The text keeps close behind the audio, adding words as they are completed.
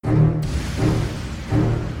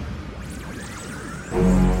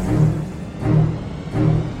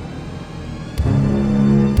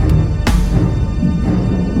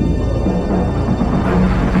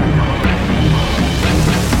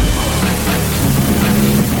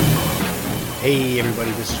Hey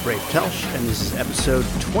everybody, this is Rafe Telsch, and this is episode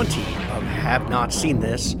 20 of Have Not Seen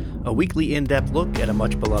This, a weekly in-depth look at a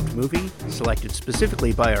much-beloved movie, selected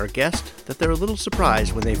specifically by our guest that they're a little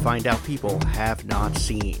surprised when they find out people have not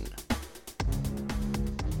seen.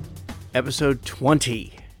 Episode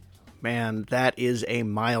 20. Man, that is a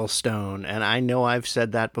milestone, and I know I've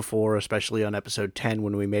said that before, especially on episode 10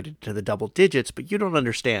 when we made it to the double digits, but you don't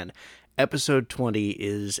understand. Episode 20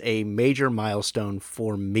 is a major milestone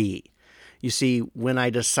for me. You see, when I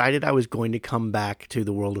decided I was going to come back to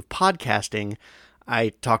the world of podcasting, I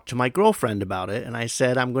talked to my girlfriend about it, and I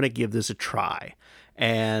said, I'm going to give this a try.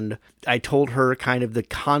 And I told her kind of the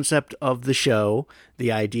concept of the show,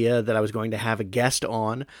 the idea that I was going to have a guest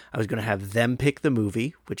on. I was going to have them pick the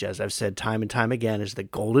movie, which, as I've said time and time again, is the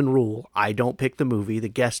golden rule. I don't pick the movie, the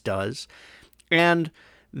guest does. And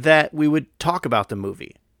that we would talk about the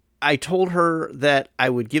movie. I told her that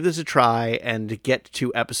I would give this a try and get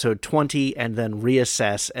to episode 20 and then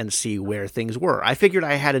reassess and see where things were. I figured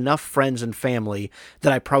I had enough friends and family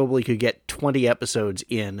that I probably could get 20 episodes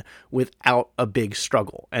in without a big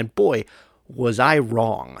struggle. And boy, was I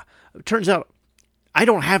wrong. It turns out I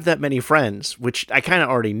don't have that many friends, which I kind of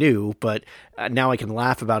already knew, but now I can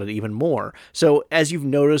laugh about it even more. So as you've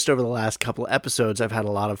noticed over the last couple of episodes, I've had a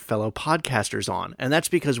lot of fellow podcasters on. And that's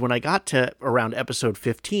because when I got to around episode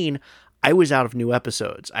 15, I was out of new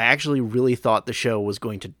episodes. I actually really thought the show was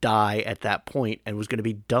going to die at that point and was going to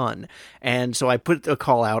be done. And so I put a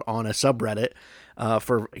call out on a subreddit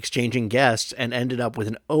for exchanging guests and ended up with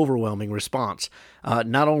an overwhelming response.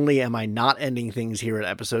 Not only am I not ending things here at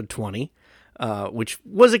episode 20, which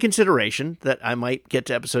was a consideration that I might get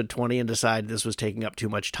to episode 20 and decide this was taking up too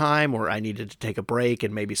much time or I needed to take a break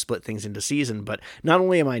and maybe split things into season. But not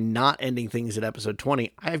only am I not ending things at episode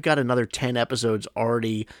 20, I've got another 10 episodes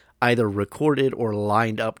already either recorded or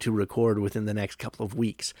lined up to record within the next couple of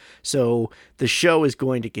weeks. So the show is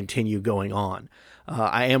going to continue going on.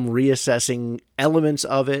 I am reassessing elements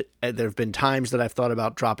of it. There have been times that I've thought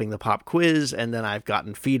about dropping the pop quiz, and then I've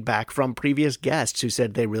gotten feedback from previous guests who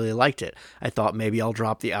said they really liked it. I thought maybe I'll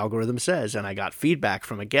drop The Algorithm Says, and I got feedback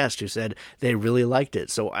from a guest who said they really liked it.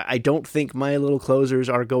 So I don't think my little closers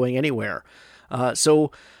are going anywhere.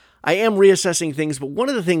 So I am reassessing things, but one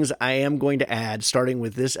of the things I am going to add, starting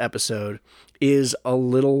with this episode, is a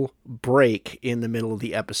little break in the middle of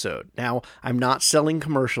the episode. Now, I'm not selling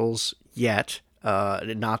commercials yet.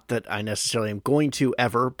 Not that I necessarily am going to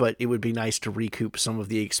ever, but it would be nice to recoup some of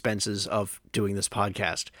the expenses of doing this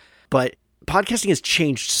podcast. But podcasting has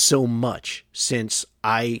changed so much since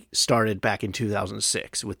I started back in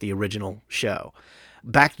 2006 with the original show.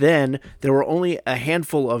 Back then, there were only a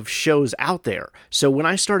handful of shows out there. So when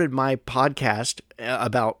I started my podcast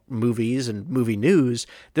about movies and movie news,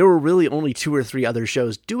 there were really only 2 or 3 other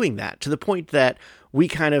shows doing that, to the point that we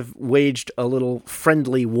kind of waged a little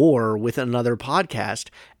friendly war with another podcast,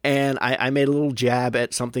 and I made a little jab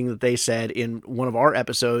at something that they said in one of our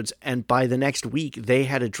episodes, and by the next week, they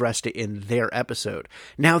had addressed it in their episode.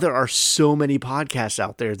 Now there are so many podcasts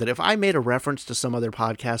out there that if I made a reference to some other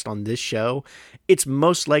podcast on this show, it's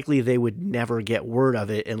most likely they would never get word of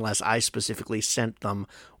it unless I specifically sent them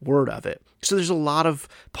word of it. So there's a lot of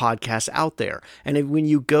podcasts out there, and when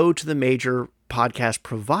you go to the major podcast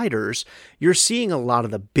providers, you're seeing a lot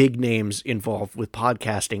of the big names involved with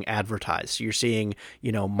podcasting advertised. You're seeing,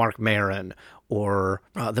 Mark Maron or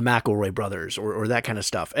the McElroy brothers or that kind of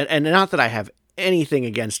stuff. And not that I have anything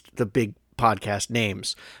against the big podcast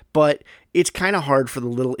names, but it's kind of hard for the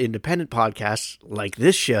little independent podcasts like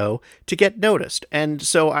this show to get noticed. And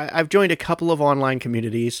so I've joined a couple of online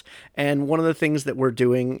communities, and one of the things that we're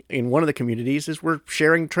doing in one of the communities is we're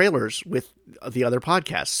sharing trailers with the other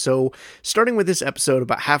podcasts. So starting with this episode,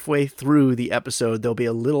 about halfway through the episode, there'll be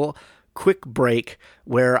a little quick break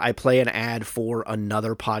where I play an ad for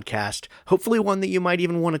another podcast, hopefully one that you might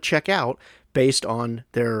even want to check out based on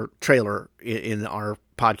their trailer in our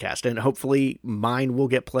podcast. And hopefully mine will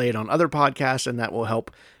get played on other podcasts, and that will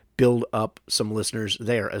help build up some listeners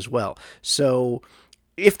there as well. So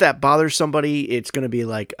if that bothers somebody, it's going to be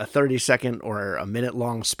like a 30-second or a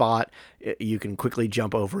minute-long spot. You can quickly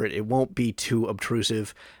jump over it. It won't be too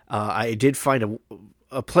obtrusive. I did find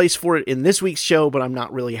a place for it in this week's show, but I'm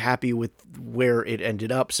not really happy with where it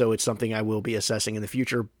ended up, so it's something I will be assessing in the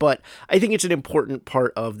future. But I think it's an important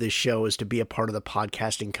part of this show is to be a part of the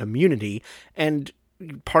podcasting community, and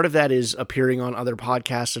part of that is appearing on other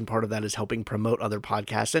podcasts, and part of that is helping promote other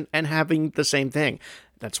podcasts and having the same thing.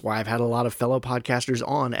 That's why I've had a lot of fellow podcasters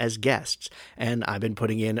on as guests, and I've been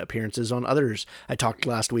putting in appearances on others. I talked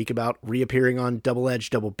last week about reappearing on Double Edge,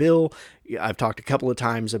 Double Bill. I've talked a couple of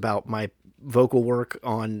times about my vocal work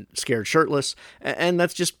on Scared Shirtless, and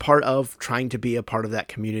that's just part of trying to be a part of that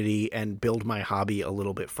community and build my hobby a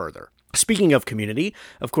little bit further. Speaking of community,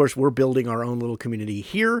 of course, we're building our own little community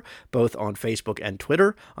here, both on Facebook and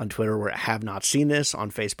Twitter. On Twitter, we're at Have Not Seen This.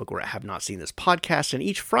 On Facebook, we're at Have Not Seen This Podcast. And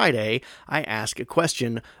each Friday, I ask a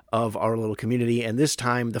question of our little community. And this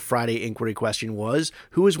time, the Friday inquiry question was,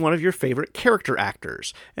 who is one of your favorite character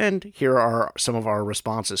actors? And here are some of our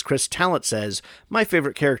responses. Chris Talent says, my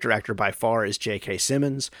favorite character actor by far is J.K.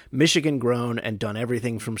 Simmons, Michigan grown and done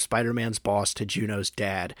everything from Spider-Man's boss to Juno's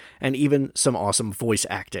dad, and even some awesome voice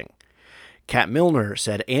acting. Kat Milner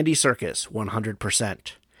said Andy Serkis,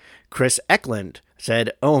 100%. Chris Eklund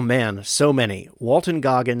said, oh man, so many. Walton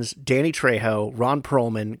Goggins, Danny Trejo, Ron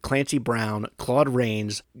Perlman, Clancy Brown, Claude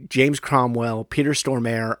Rains, James Cromwell, Peter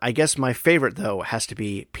Stormare. I guess my favorite, though, has to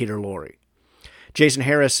be Peter Lorre. Jason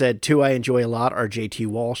Harris said, two I enjoy a lot are J.T.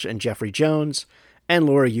 Walsh and Jeffrey Jones. And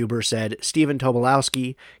Laura Huber said, Stephen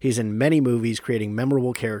Tobolowsky, he's in many movies creating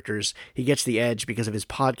memorable characters. He gets the edge because of his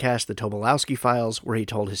podcast, The Tobolowsky Files, where he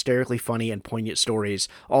told hysterically funny and poignant stories.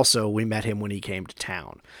 Also, we met him when he came to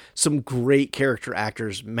town. Some great character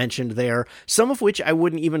actors mentioned there, some of which I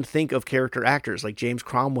wouldn't even think of character actors like James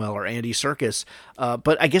Cromwell or Andy Serkis,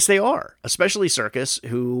 but I guess they are, especially Serkis,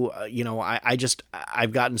 who,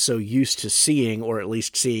 I've gotten so used to seeing, or at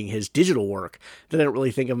least seeing his digital work, that I don't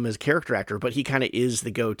really think of him as a character actor, but he kind of is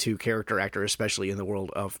the go-to character actor, especially in the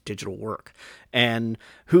world of digital work. And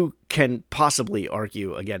who can possibly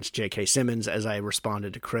argue against J.K. Simmons, as I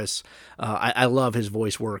responded to Chris. I love his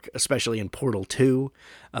voice work, especially in Portal 2.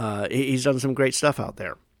 He's done some great stuff out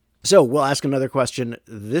there. So we'll ask another question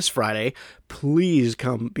this Friday. Please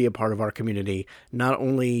come be a part of our community. Not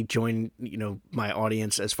only join, my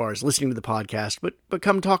audience as far as listening to the podcast, but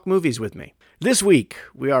come talk movies with me. This week,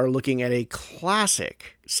 we are looking at a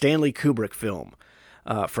classic Stanley Kubrick film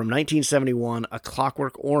from 1971, A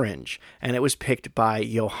Clockwork Orange, and it was picked by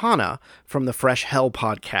Johanna from the Fresh Hell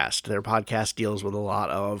podcast. Their podcast deals with a lot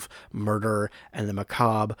of murder and the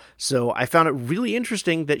macabre, so I found it really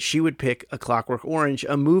interesting that she would pick A Clockwork Orange,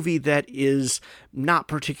 a movie that is not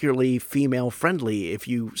particularly female-friendly if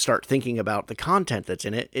you start thinking about the content that's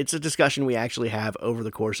in it. It's a discussion we actually have over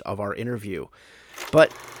the course of our interview.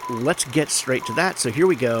 But let's get straight to that, so here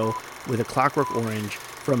we go with A Clockwork Orange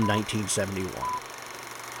from 1971.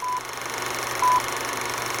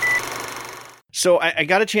 So I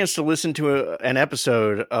got a chance to listen to an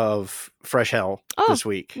episode of Fresh Hell this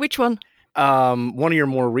week. Which one? One of your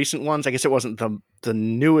more recent ones. I guess it wasn't the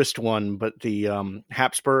newest one, but the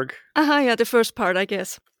Habsburg. Yeah, the first part, I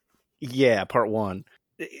guess. Yeah, part one.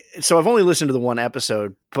 So I've only listened to the one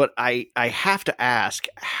episode, but I have to ask,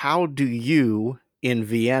 how do you in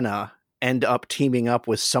Vienna end up teaming up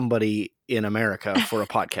with somebody in America for a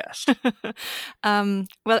podcast?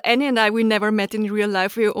 Well, Annie and I, we never met in real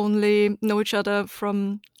life. We only know each other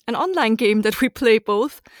from an online game that we play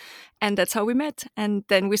both. And that's how we met. And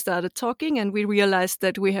then we started talking and we realized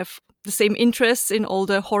that we have the same interests in all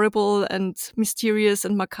the horrible and mysterious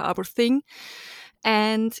and macabre thing.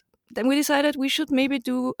 And then we decided we should maybe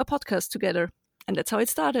do a podcast together. And that's how it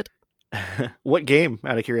started. What game,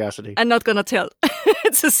 out of curiosity? I'm not going to tell.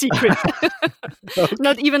 It's a secret. Okay.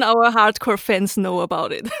 Not even our hardcore fans know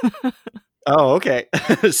about it. Oh, okay.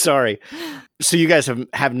 Sorry. So you guys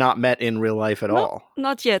have not met in real life at all?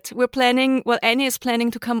 Not yet. We're planning, Annie is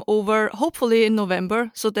planning to come over, hopefully in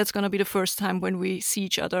November. So that's going to be the first time when we see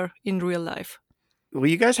each other in real life. Well,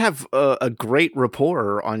 you guys have a great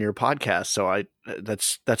rapport on your podcast. So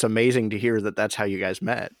that's amazing to hear that that's how you guys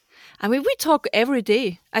met. I mean, we talk every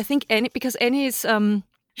day. I think because Annie is,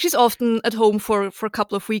 she's often at home for a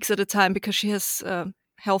couple of weeks at a time because she has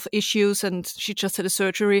health issues and she just had a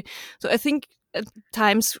surgery. So I think at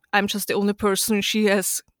times I'm just the only person she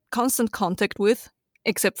has constant contact with,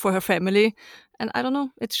 except for her family. And I don't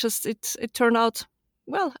know, it's just, it turned out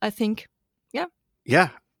well, I think. Yeah. Yeah.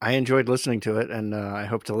 I enjoyed listening to it, and I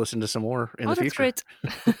hope to listen to some more in the future. That's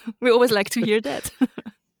great. We always like to hear that.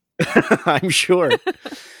 I'm sure.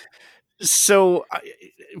 So,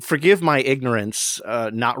 forgive my ignorance,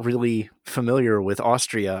 not really familiar with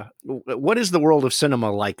Austria. What is the world of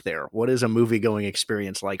cinema like there? What is a movie-going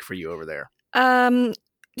experience like for you over there? Do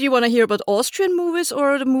you want to hear about Austrian movies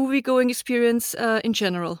or the movie-going experience in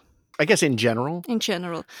general? I guess in general. In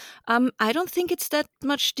general. I don't think it's that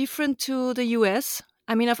much different to the US.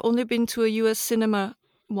 I mean, I've only been to a US cinema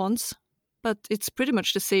once, but it's pretty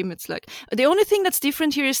much the same. It's like the only thing that's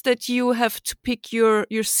different here is that you have to pick your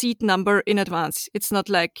seat number in advance. It's not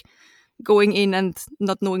like going in and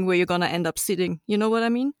not knowing where you're going to end up sitting. You know what I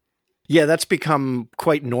mean? Yeah, that's become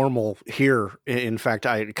quite normal here. In fact,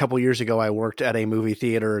 a couple years ago, I worked at a movie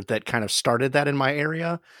theater that kind of started that in my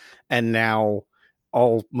area. And now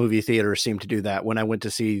all movie theaters seem to do that. When I went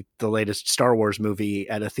to see the latest Star Wars movie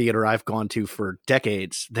at a theater I've gone to for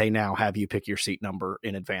decades, they now have you pick your seat number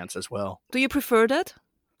in advance as well. Do you prefer that?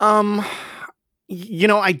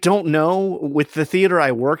 I don't know. With the theater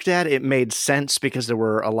I worked at, it made sense because there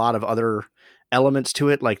were a lot of other elements to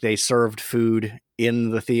it. Like they served food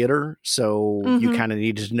in the theater. So you kind of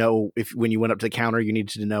needed to know when you went up to the counter, you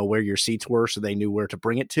needed to know where your seats were so they knew where to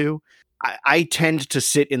bring it to. I tend to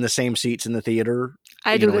sit in the same seats in the theater,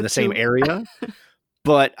 in the same area.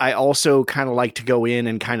 But I also kind of like to go in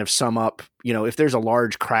and kind of sum up, if there's a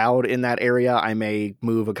large crowd in that area, I may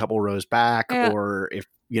move a couple rows back or if,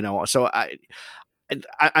 so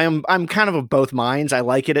I'm kind of both minds. I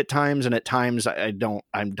like it at times, and at times I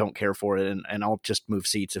don't care for it, and I'll just move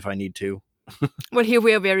seats if I need to. Well, here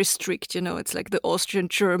we are very strict, it's like the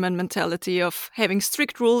Austrian-German mentality of having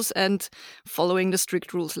strict rules and following the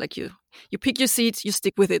strict rules. Like you pick your seats, you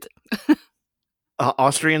stick with it.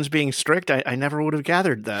 Austrians being strict? I never would have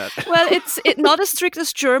gathered that. Well, it's not as strict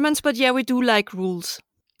as Germans, but yeah, we do like rules.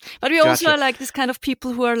 But we also are like this kind of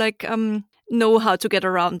people who are like, know how to get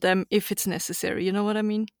around them if it's necessary. You know what I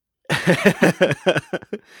mean?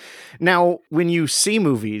 Now, when you see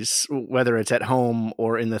movies, whether it's at home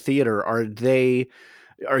or in the theater,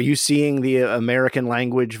 are you seeing the American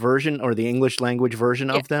language version or the English language version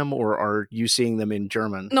of them, or are you seeing them in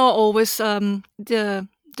German? No, always the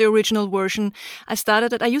original version. I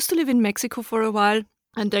used to live in Mexico for a while,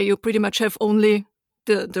 and there you pretty much have only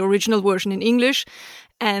the original version in English.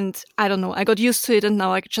 And I don't know, I got used to it, and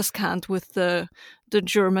now I just can't with the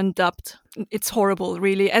German dubbed. It's horrible,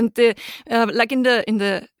 really. And like in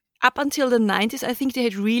the up until the 90s, I think they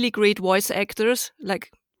had really great voice actors,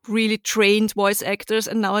 like really trained voice actors.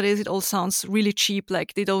 And nowadays it all sounds really cheap,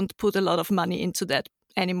 like they don't put a lot of money into that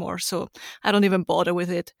anymore. So I don't even bother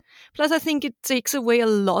with it. Plus, I think it takes away a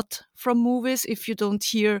lot from movies if you don't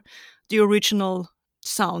hear the original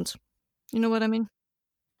sound. You know what I mean?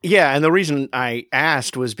 Yeah, and the reason I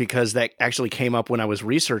asked was because that actually came up when I was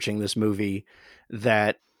researching this movie,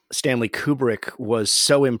 that Stanley Kubrick was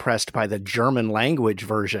so impressed by the German language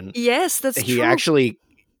version. Yes, that's true.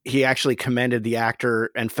 He actually commended the actor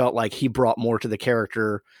and felt like he brought more to the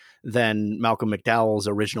character than Malcolm McDowell's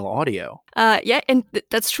original audio. And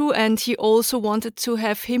that's true. And he also wanted to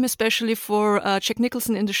have him, especially for Jack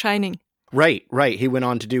Nicholson in The Shining. Right. He went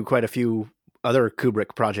on to do quite a few other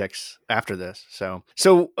Kubrick projects after this. So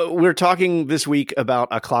we're talking this week about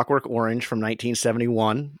A Clockwork Orange from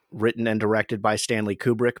 1971, written and directed by Stanley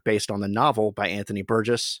Kubrick, based on the novel by Anthony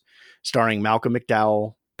Burgess, starring Malcolm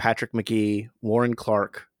McDowell, Patrick Magee, Warren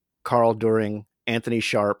Clarke, Carl During, Anthony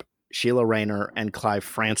Sharp, Sheila Rayner, and Clive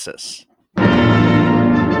Francis.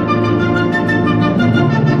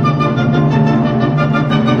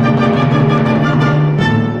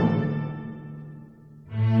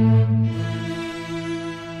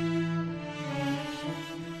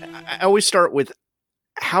 I always start with,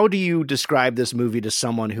 how do you describe this movie to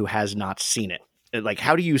someone who has not seen it? Like,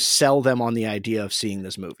 how do you sell them on the idea of seeing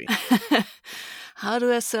this movie? How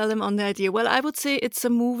do I sell them on the idea? Well, I would say it's a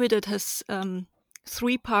movie that has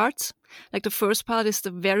 3 parts. Like the first part is the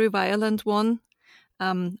very violent one.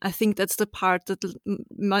 I think that's the part that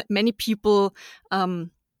many people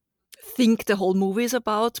think the whole movie is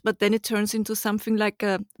about, but then it turns into something like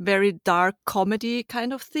a very dark comedy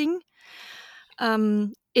kind of thing.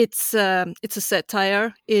 It's a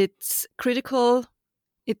satire. It's critical.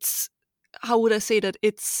 It's, how would I say that?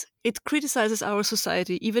 It criticizes our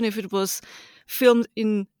society, even if it was filmed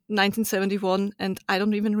in 1971, and I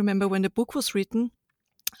don't even remember when the book was written.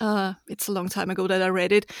 It's a long time ago that I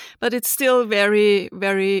read it, but it's still very,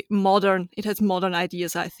 very modern. It has modern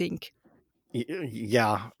ideas, I think.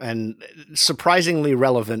 Yeah, and surprisingly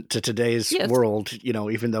relevant to today's world,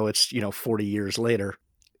 even though it's, 40 years later.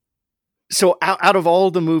 So out of all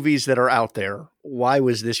the movies that are out there, why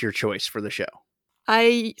was this your choice for the show?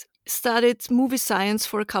 I studied movie science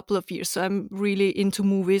for a couple of years, so I'm really into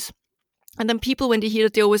movies. And then people, when they hear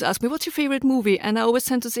it, they always ask me, what's your favorite movie? And I always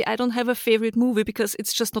tend to say, I don't have a favorite movie because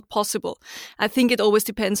it's just not possible. I think it always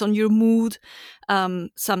depends on your mood.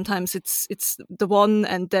 Sometimes it's the one,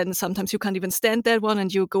 and then sometimes you can't even stand that one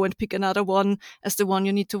and you go and pick another one as the one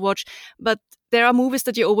you need to watch. But there are movies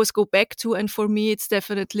that you always go back to. And for me, it's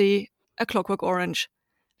definitely A Clockwork Orange.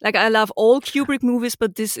 Like, I love all Kubrick movies,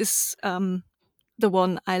 but this is the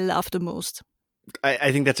one I love the most.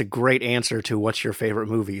 I think that's a great answer to what's your favorite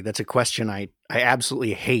movie. That's a question I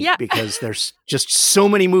absolutely hate because there's just so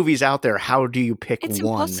many movies out there. How do you pick one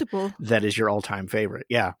impossible. That is your all-time favorite?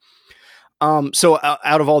 Yeah. So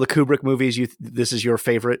out of all the Kubrick movies, this is your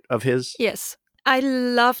favorite of his? Yes. I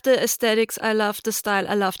love the aesthetics. I love the style.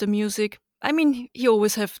 I love the music. I mean, he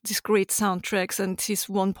always have these great soundtracks and his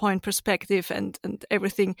one-point perspective and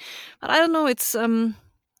everything. But I don't know.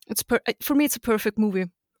 For me, it's a perfect movie.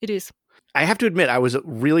 It is. I have to admit, I was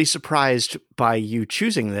really surprised by you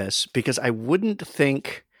choosing this because I wouldn't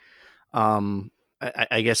think,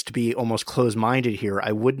 I guess to be almost close-minded here,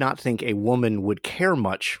 I would not think a woman would care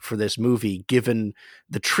much for this movie given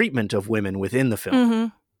the treatment of women within the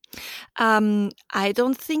film. Mm-hmm. I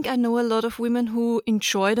don't think I know a lot of women who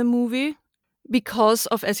enjoy the movie because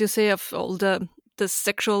of, as you say, of all the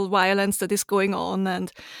sexual violence that is going on.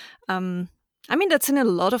 And I mean, that's in a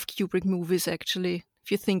lot of Kubrick movies, actually,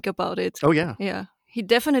 if you think about it. Oh, yeah. Yeah. He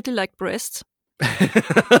definitely liked breasts. I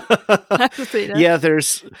have to say that. Yeah,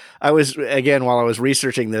 while I was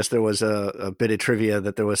researching this, there was a bit of trivia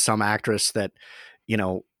that there was some actress that,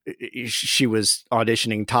 she was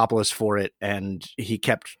auditioning topless for it, and he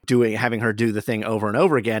kept having her do the thing over and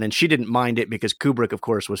over again, and she didn't mind it because Kubrick, of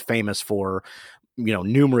course, was famous for,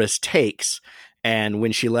 numerous takes. And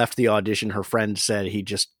when she left the audition, her friend said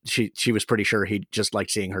she was pretty sure he just liked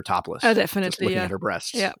seeing her topless. Oh, definitely, just looking at her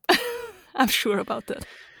breasts. Yeah, I'm sure about that.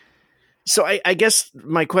 So I guess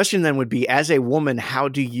my question then would be, as a woman, how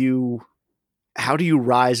do you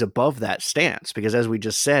rise above that stance? Because as we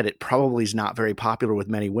just said, it probably is not very popular with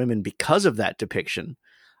many women because of that depiction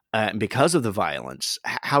and because of the violence.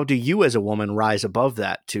 How do you as a woman rise above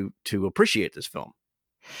that to appreciate this film?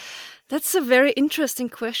 That's a very interesting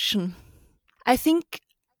question. I think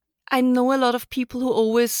I know a lot of people who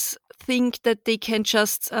always think that they can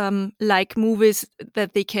just like movies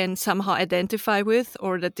that they can somehow identify with,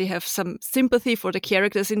 or that they have some sympathy for the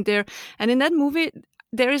characters in there. And in that movie,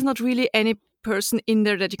 there is not really any person in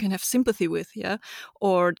there that you can have sympathy with, yeah?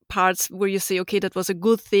 Or parts where you say, okay, that was a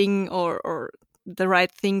good thing or the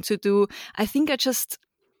right thing to do. I think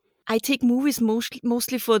I take movies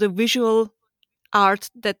mostly for the visual art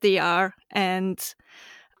that they are, and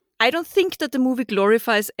I don't think that the movie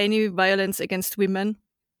glorifies any violence against women.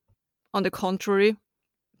 On the contrary,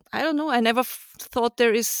 I don't know. I never thought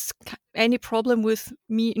there is any problem with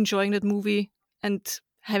me enjoying that movie and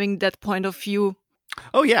having that point of view.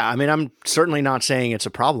 Oh, yeah. I mean, I'm certainly not saying it's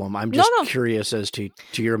a problem. I'm just curious as to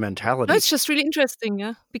your mentality. No, it's just really interesting,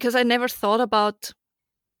 yeah, because I never thought about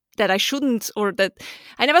that I shouldn't, or that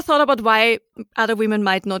I never thought about why other women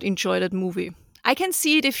might not enjoy that movie. I can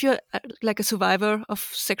see it if you're like a survivor of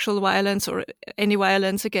sexual violence or any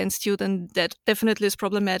violence against you, then that definitely is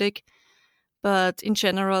problematic. But in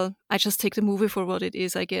general, I just take the movie for what it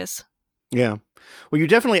is, I guess. Yeah. Well, you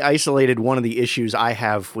definitely isolated one of the issues I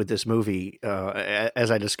have with this movie,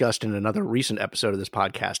 as I discussed in another recent episode of this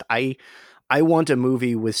podcast. I want a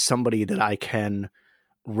movie with somebody that I can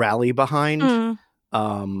rally behind.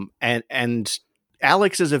 And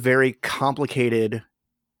Alex is a very complicated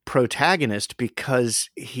protagonist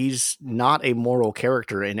because he's not a moral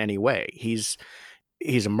character in any way. He's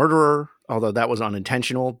a murderer, although that was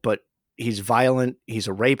unintentional, but he's violent. He's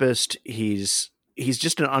a rapist. He's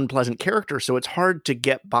just an unpleasant character. So it's hard to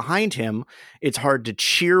get behind him. It's hard to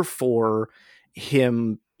cheer for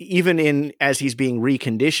him, even as he's being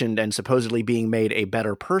reconditioned and supposedly being made a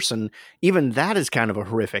better person. Even that is kind of a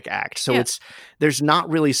horrific act. So there's not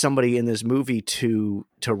really somebody in this movie to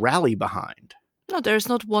rally behind. No, there's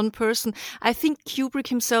not one person. I think Kubrick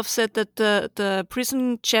himself said that the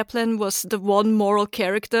prison chaplain was the one moral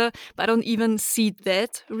character, but I don't even see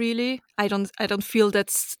that really. I don't feel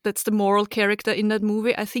that's the moral character in that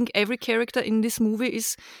movie. I think every character in this movie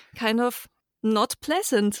is kind of not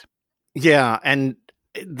pleasant. Yeah, and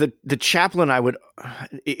the chaplain,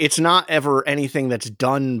 it's not ever anything that's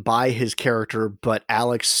done by his character, but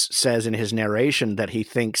Alex says in his narration that he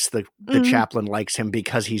thinks the chaplain likes him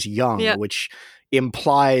because he's young, which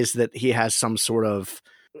implies that he has some sort of,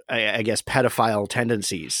 I guess, pedophile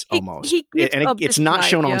tendencies almost. It's not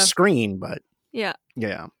shown on screen, but yeah.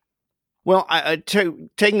 Well,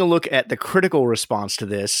 taking a look at the critical response to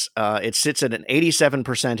this, it sits at an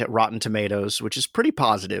 87% at Rotten Tomatoes, which is pretty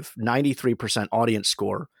positive, 93% audience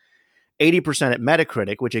score, 80% at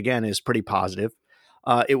Metacritic, which again is pretty positive.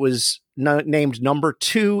 It was named number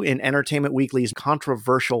 2 in Entertainment Weekly's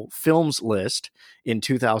controversial films list in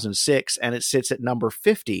 2006, and it sits at number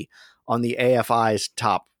 50 on the AFI's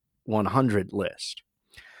top 100 list.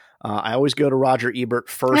 I always go to Roger Ebert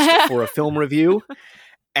first for a film review.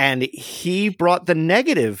 And he brought the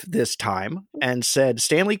negative this time and said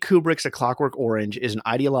Stanley Kubrick's A Clockwork Orange is an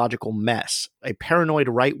ideological mess, a paranoid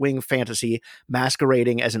right-wing fantasy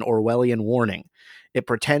masquerading as an Orwellian warning. It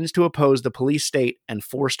pretends to oppose the police state and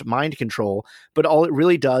forced mind control, but all it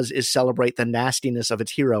really does is celebrate the nastiness of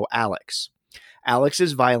its hero, Alex. Alex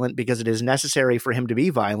is violent because it is necessary for him to be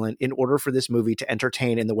violent in order for this movie to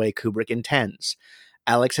entertain in the way Kubrick intends.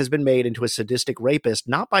 Alex has been made into a sadistic rapist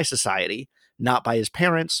not by society, not by his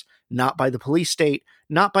parents, not by the police state,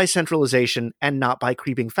 not by centralization, and not by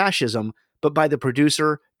creeping fascism, but by the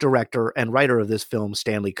producer, director, and writer of this film,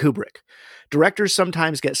 Stanley Kubrick. Directors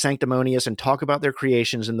sometimes get sanctimonious and talk about their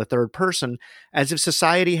creations in the third person as if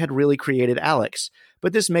society had really created Alex,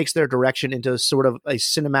 but this makes their direction into sort of a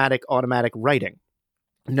cinematic automatic writing.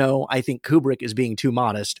 No, I think Kubrick is being too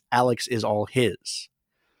modest. Alex is all his.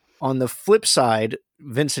 On the flip side,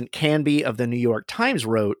 Vincent Canby of the New York Times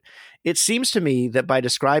wrote, "It seems to me that by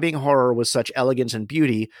describing horror with such elegance and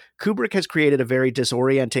beauty, Kubrick has created a very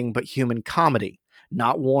disorienting but human comedy,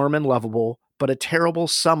 not warm and lovable, but a terrible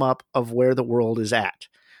sum up of where the world is at.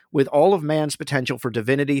 With all of man's potential for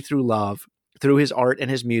divinity through love, through his art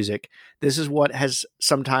and his music, this is what has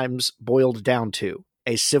sometimes boiled down to: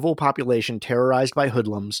 a civil population terrorized by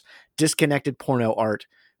hoodlums, disconnected porno art,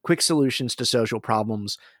 quick solutions to social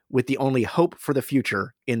problems, with the only hope for the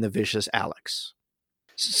future in the vicious Alex."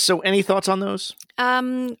 So any thoughts on those?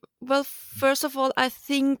 Well, first of all, I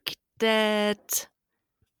think that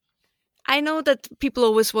I know that people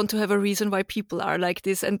always want to have a reason why people are like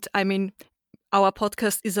this. And I mean, our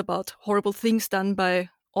podcast is about horrible things done by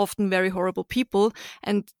often very horrible people.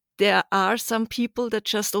 And there are some people that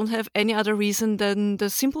just don't have any other reason than the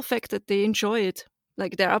simple fact that they enjoy it.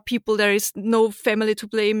 Like, there are people, there is no family to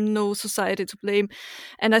blame, no society to blame.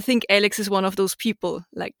 And I think Alex is one of those people.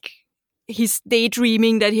 Like, he's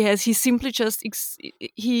daydreaming that he simply just,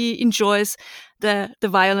 he enjoys the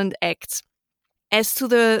violent acts. As to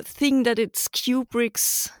the thing that it's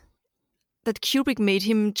Kubrick made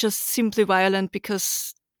him just simply violent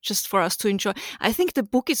because just for us to enjoy. I think the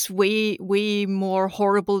book is way, way more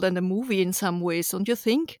horrible than the movie in some ways, don't you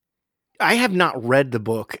think? I have not read the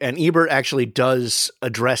book, and Ebert actually does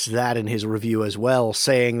address that in his review as well,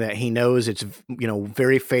 saying that he knows it's,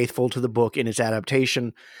 very faithful to the book in its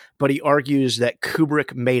adaptation, but he argues that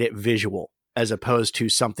Kubrick made it visual as opposed to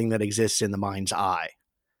something that exists in the mind's eye.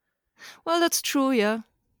 Well, that's true, yeah.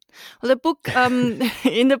 Well, the book,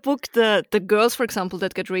 in the book, the girls, for example,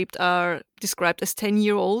 that get raped are described as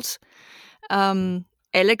 10-year-olds.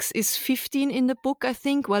 Alex is 15 in the book, I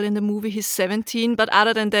think, while in the movie he's 17. But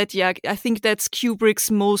other than that, yeah, I think that's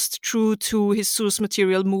Kubrick's most true to his source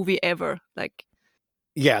material movie ever. Like,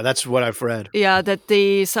 yeah, that's what I've read. Yeah, that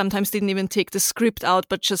they sometimes didn't even take the script out,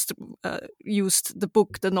 but just used the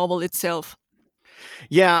book, the novel itself.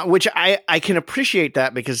 Yeah, which I can appreciate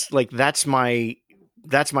that because, like, that's my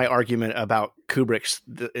argument about Kubrick's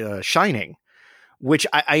Shining, which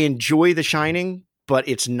I enjoy The Shining, but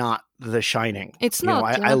it's not The Shining. It's not.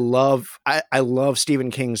 I love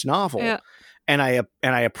Stephen King's novel, yeah. and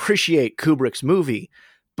I appreciate Kubrick's movie,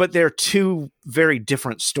 but they're two very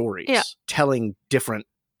different stories telling different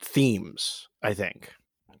themes, I think.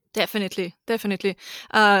 Definitely.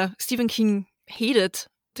 Stephen King hated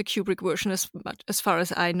the Kubrick version as far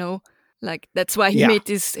as I know. Like, that's why he made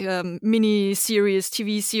this mini series,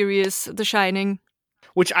 TV series, The Shining.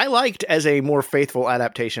 Which I liked as a more faithful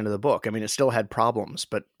adaptation of the book. I mean, it still had problems,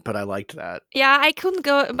 but I liked that. Yeah, I couldn't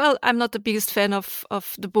go. Well, I'm not the biggest fan of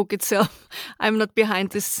the book itself. I'm not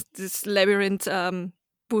behind this labyrinth,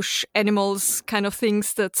 bush animals kind of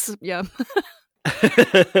things. That's I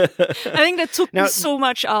think that took me so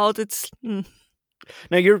much out.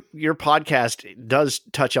 Now your podcast does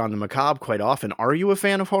touch on the macabre quite often. Are you a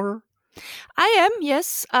fan of horror? I am,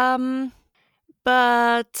 yes.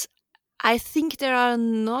 But I think there are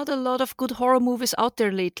not a lot of good horror movies out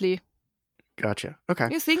there lately. Gotcha. Okay.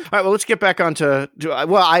 You think? All right. Well, let's get back onto.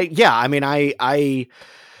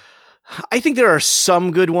 I think there are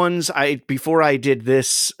some good ones. Before I did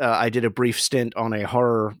this, I did a brief stint on a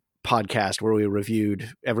horror podcast where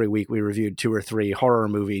every week we reviewed 2 or 3 horror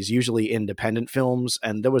movies, usually independent films,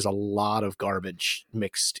 and there was a lot of garbage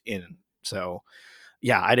mixed in. So,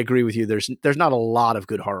 yeah, I'd agree with you. There's not a lot of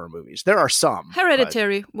good horror movies. There are some.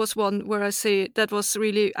 Hereditary was one where I say that was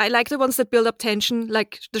really. I like the ones that build up tension,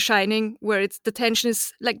 like The Shining, where the tension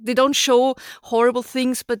is like they don't show horrible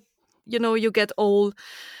things, but you get all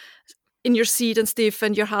in your seat and stiff,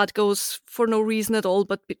 and your heart goes for no reason at all,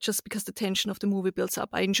 but just because the tension of the movie builds up.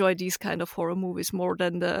 I enjoy these kind of horror movies more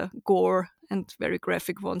than the gore and very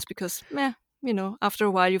graphic ones because, after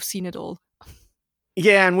a while you've seen it all.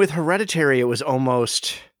 Yeah, and with Hereditary, it was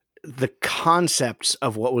almost the concepts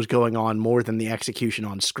of what was going on more than the execution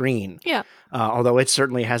on screen. Yeah. Although it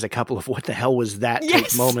certainly has a couple of what the hell was that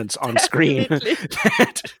type moments on screen.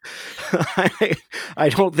 That I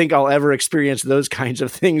don't think I'll ever experience those kinds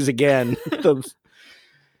of things again.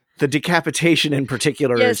 The decapitation in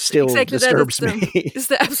particular still disturbs me. It's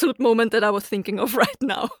the absolute moment that I was thinking of right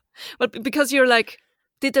now. But because you're like,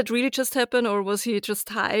 did that really just happen, or was he just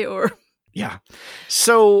high, or... Yeah.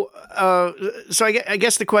 So I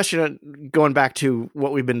guess the question, going back to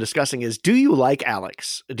what we've been discussing, is: do you like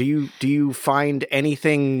Alex? Do you find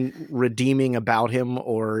anything redeeming about him,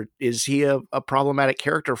 or is he a problematic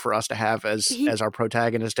character for us to have as our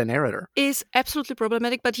protagonist and narrator? Is absolutely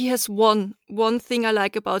problematic, but he has one thing I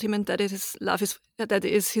like about him, and that is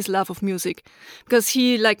his love of music. Because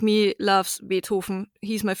he, like me, loves Beethoven.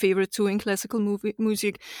 He's my favorite too in classical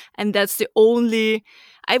music, and that's the only...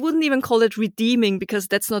 I wouldn't even call it redeeming, because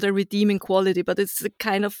that's not a redeeming quality, but it's the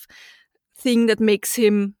kind of thing that makes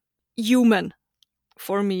him human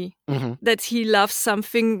for me. Mm-hmm. That he loves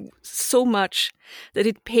something so much that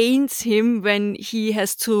it pains him when he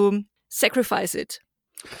has to sacrifice it.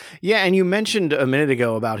 Yeah, and you mentioned a minute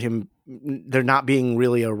ago about him, there not being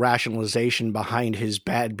really a rationalization behind his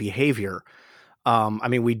bad behavior. I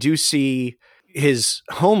mean, we do see his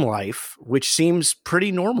home life, which seems pretty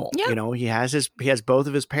normal. Yeah. You know, he has both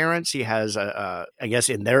of his parents. He has I guess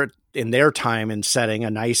in their time and setting, a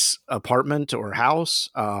nice apartment or house.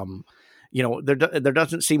 You know, there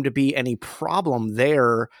doesn't seem to be any problem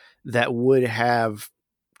there that would have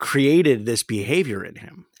created this behavior in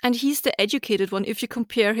him. And he's the educated one. If you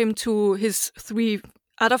compare him to his three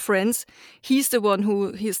other friends, he's the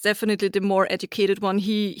one he's definitely the more educated one.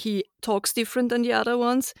 He talks different than the other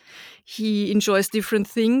ones. He enjoys different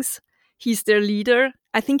things. He's their leader.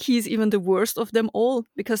 I think he's even the worst of them all,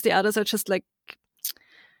 because the others are just like,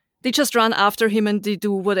 they just run after him and they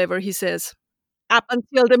do whatever he says. Up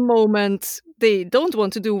until the moment they don't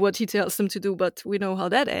want to do what he tells them to do, but we know how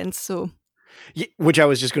that ends, so... Which I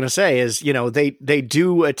was just going to say is, you know, they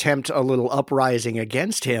do attempt a little uprising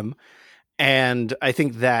against him. And I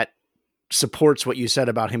think that supports what you said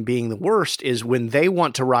about him being the worst, is when they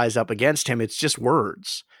want to rise up against him, it's just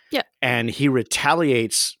words. Yeah. And he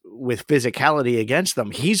retaliates with physicality against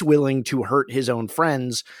them. He's willing to hurt his own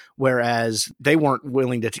friends, whereas they weren't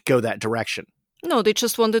willing to go that direction. No, they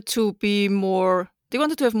just wanted to be more, they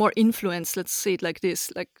wanted to have more influence, let's say it like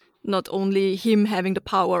this, like not only him having the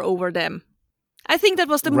power over them. I think that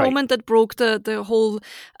was the moment that broke the whole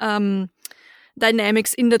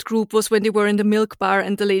dynamics in that group, was when they were in the milk bar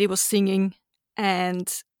and the lady was singing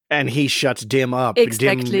and he shuts Dim up.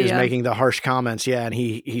 Exactly, Dim is making the harsh comments, and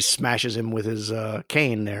he smashes him with his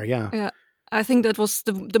cane there, Yeah, I think that was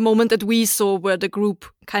the moment that we saw where the group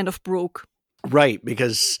kind of broke. Right,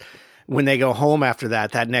 because when they go home after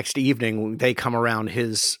that next evening, they come around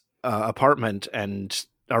his apartment and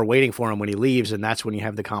are waiting for him when he leaves, and that's when you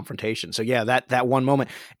have the confrontation. So yeah, that one moment,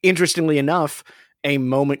 interestingly enough, a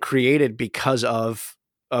moment created because of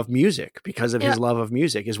music, because of his love of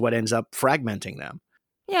music, is what ends up fragmenting them.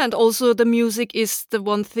 Yeah, and also the music is the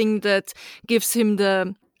one thing that gives him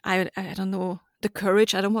the, I don't know, the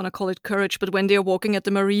courage. I don't want to call it courage, but when they're walking at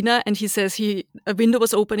the marina and he says a window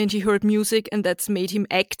was open and he heard music and that's made him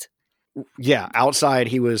act. Yeah, outside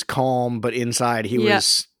he was calm, but inside he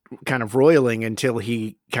was kind of roiling until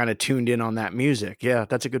he kind of tuned in on that music. Yeah,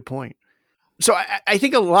 that's a good point. So I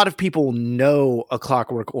think a lot of people know A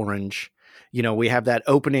Clockwork Orange. You know, we have that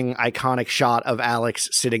opening iconic shot of Alex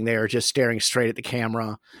sitting there just staring straight at the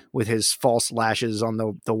camera with his false lashes on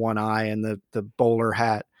the one eye and the bowler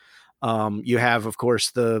hat. You have, of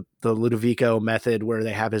course, the Ludovico method where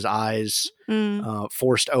they have his eyes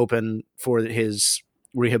forced open for his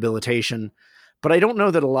rehabilitation. But I don't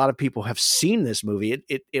know that a lot of people have seen this movie.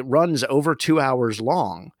 It runs over 2 hours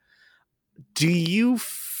long. Do you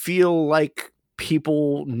feel like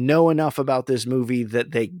people know enough about this movie that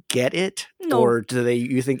they get it? No. Or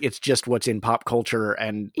you think it's just what's in pop culture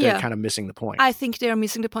and they're kind of missing the point? I think they're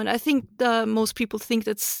missing the point. I think most people think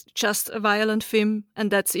that's just a violent film and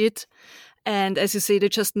that's it. And as you say, they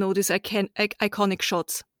just know these iconic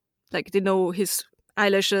shots. Like they know his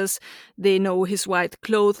eyelashes, they know his white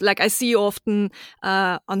clothes. Like I see often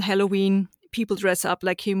on Halloween, people dress up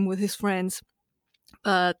like him with his friends.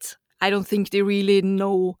 But I don't think they really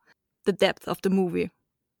know the depth of the movie.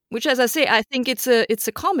 Which, as I say, I think it's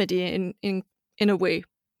a comedy in a way.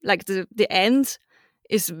 Like the end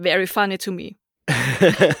is very funny to me.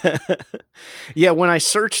 Yeah, when I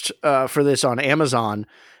searched for this on Amazon,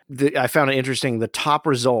 I found it interesting. The top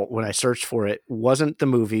result when I searched for it wasn't the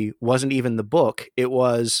movie, wasn't even the book. It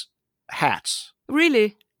was hats.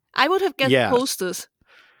 Really? I would have guessed Yeah. posters.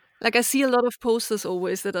 Like, I see a lot of posters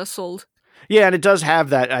always that are sold. Yeah, and it does have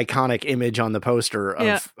that iconic image on the poster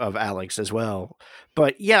Yeah. of Alex as well.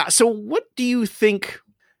 But yeah, so what do you think,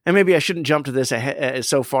 and maybe I shouldn't jump to this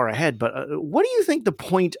so far ahead, but what do you think the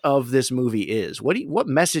point of this movie is? What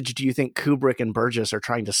message do you think Kubrick and Burgess are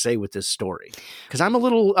trying to say with this story? Because I'm a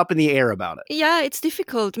little up in the air about it. Yeah, it's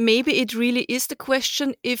difficult. Maybe it really is the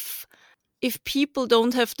question if people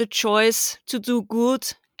don't have the choice to do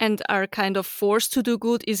good and are kind of forced to do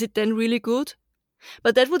good, is it then really good?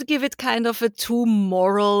 But that would give it kind of a too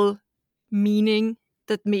moral meaning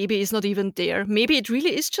that maybe is not even there. Maybe it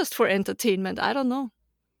really is just for entertainment. I don't know.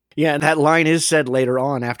 Yeah, and that line is said later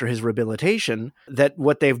on after his rehabilitation that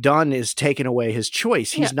what they've done is taken away his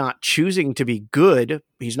choice. He's not choosing to be good.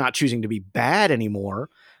 He's not choosing to be bad anymore,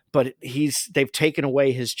 but they've taken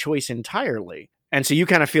away his choice entirely. And so you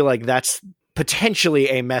kind of feel like that's potentially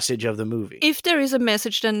a message of the movie. If there is a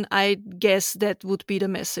message, then I guess that would be the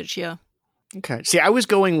message, yeah. Okay. See, I was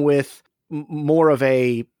going with more of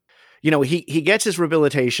a, he gets his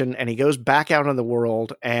rehabilitation and he goes back out in the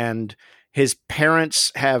world and his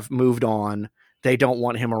parents have moved on. They don't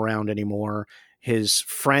want him around anymore. His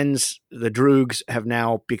friends, the Droogs, have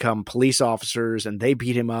now become police officers and they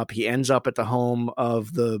beat him up. He ends up at the home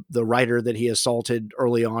of the writer that he assaulted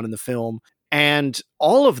early on in the film. And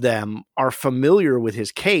all of them are familiar with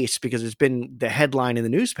his case because it's been the headline in the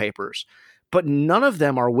newspapers. But none of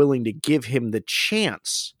them are willing to give him the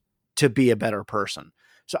chance to be a better person.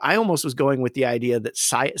 So I almost was going with the idea that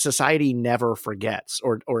society never forgets,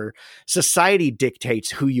 or society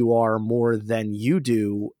dictates who you are more than you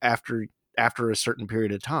do after a certain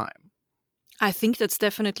period of time. I think that's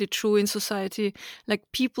definitely true in society. Like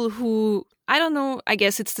people who, I don't know, I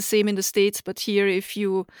guess it's the same in the States, but here if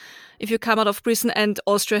you come out of prison, and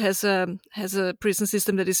Austria has a prison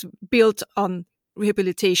system that is built on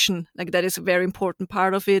rehabilitation, like that is a very important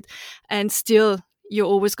part of it, and still you're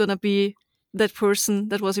always gonna be that person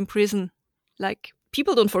that was in prison. Like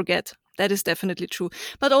people don't forget. That is definitely true.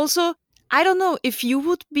 But also, I don't know, if you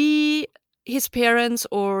would be his parents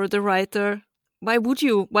or the writer, why would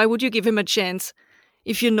you give him a chance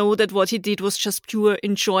if you know that what he did was just pure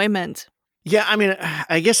enjoyment? Yeah, I mean,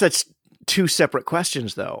 I guess that's two separate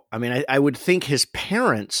questions though. I mean, I would think his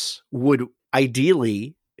parents would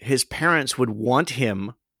want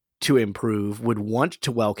him to improve, would want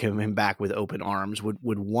to welcome him back with open arms, would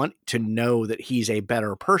want to know that he's a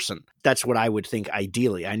better person. That's what I would think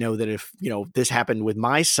ideally. I know that if, this happened with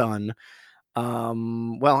my son,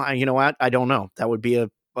 you know what? I don't know. That would be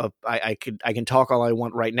I can talk all I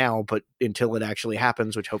want right now, but until it actually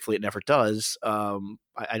happens, which hopefully it never does,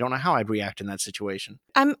 I don't know how I'd react in that situation.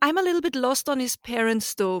 I'm a little bit lost on his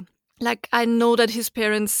parents though. Like, I know that his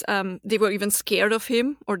parents, they were even scared of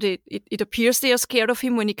him, or it appears they are scared of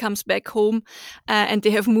him when he comes back home, and they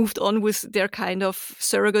have moved on with their kind of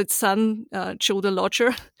surrogate son, Joe the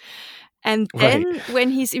Lodger. And then when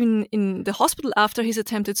he's in the hospital after his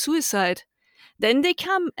attempted suicide, then they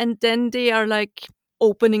come and then they are like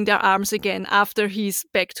opening their arms again after he's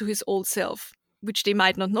back to his old self, which they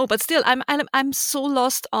might not know. But still, I'm so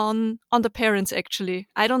lost on the parents, actually.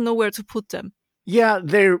 I don't know where to put them. Yeah,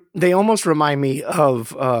 they almost remind me of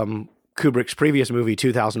Kubrick's previous movie,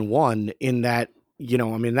 2001, in that,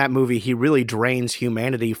 that movie, he really drains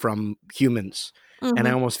humanity from humans. Mm-hmm. And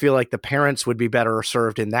I almost feel like the parents would be better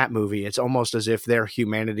served in that movie. It's almost as if their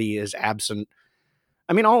humanity is absent.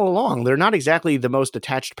 I mean, all along, they're not exactly the most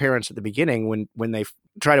attached parents at the beginning when they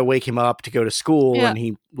try to wake him up to go to school and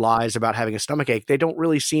he lies about having a stomachache. They don't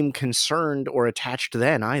really seem concerned or attached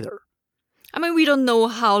then either. I mean, we don't know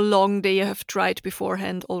how long they have tried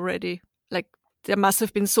beforehand already. Like, there must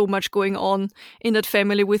have been so much going on in that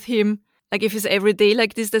family with him. Like, if it's every day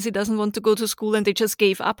like this, that he doesn't want to go to school and they just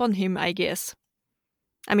gave up on him, I guess.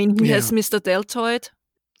 I mean, he has Mr. Deltoid,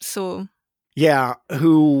 so... Yeah,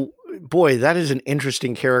 boy, that is an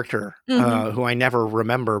interesting character, who I never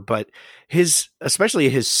remember, but especially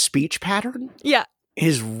his speech pattern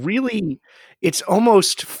is really, it's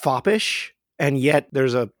almost foppish, and yet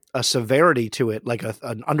there's a severity to it, like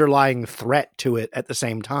an underlying threat to it at the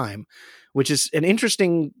same time, which is an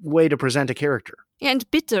interesting way to present a character. Yeah,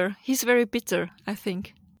 and bitter. He's very bitter, I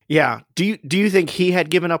think. Yeah. Do you think he had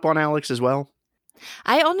given up on Alex as well?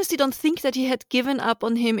 I honestly don't think that he had given up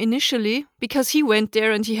on him initially, because he went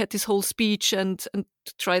there and he had this whole speech and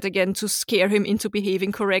tried again to scare him into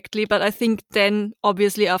behaving correctly. But I think then,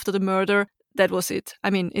 obviously, after the murder, that was it.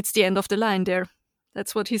 I mean, it's the end of the line there.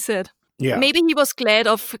 That's what he said. Yeah. Maybe he was glad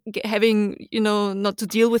of having, not to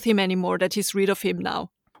deal with him anymore, that he's rid of him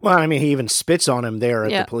now. Well, I mean, he even spits on him there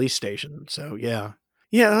at the police station. So, yeah.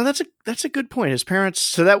 Yeah, that's a good point. His parents,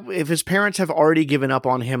 so that if his parents have already given up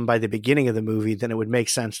on him by the beginning of the movie, then it would make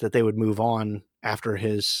sense that they would move on after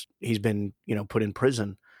he's been, put in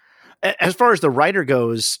prison. As far as the writer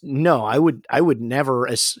goes, no, I would never,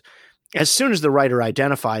 as soon as the writer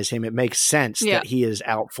identifies him, it makes sense that he is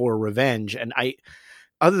out for revenge. And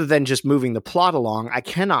other than just moving the plot along, I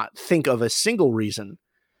cannot think of a single reason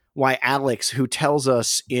why Alex, who tells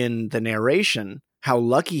us in the narration how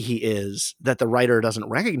lucky he is that the writer doesn't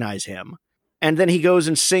recognize him, and then he goes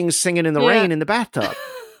and sings Singing in the Rain in the bathtub.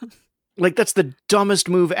 Like, that's the dumbest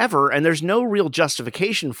move ever, and there's no real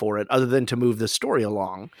justification for it other than to move the story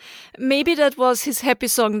along. Maybe that was his happy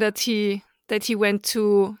song that he went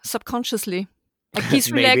to subconsciously. Like,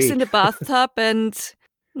 he's relaxed in the bathtub, and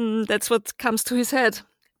that's what comes to his head.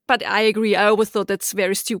 But I agree. I always thought that's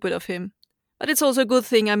very stupid of him. But it's also a good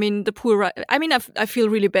thing. I mean, the poor writer. I mean, I feel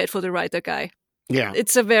really bad for the writer guy. Yeah.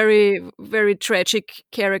 It's a very, very tragic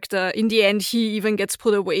character. In the end, he even gets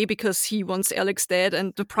put away because he wants Alex dead,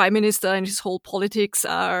 and the prime minister and his whole politics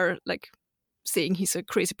are like saying he's a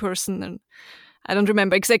crazy person. And I don't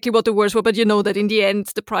remember exactly what the words were, but you know that in the end,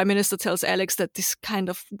 the prime minister tells Alex that this kind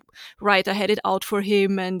of writer had it out for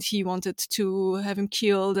him and he wanted to have him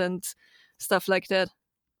killed and stuff like that.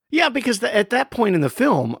 Yeah, because at that point in the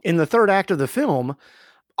film, in the third act of the film,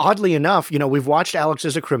 oddly enough, we've watched Alex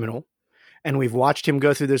as a criminal and we've watched him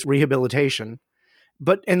go through this rehabilitation.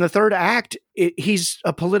 But in the third act, he's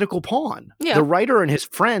a political pawn. Yeah. The writer and his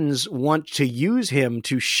friends want to use him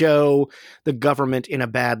to show the government in a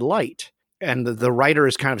bad light. And the writer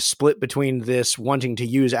is kind of split between this wanting to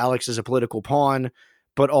use Alex as a political pawn,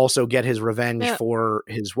 but also get his revenge for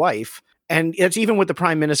his wife. And it's even what the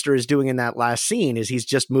prime minister is doing in that last scene is he's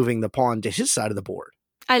just moving the pawn to his side of the board.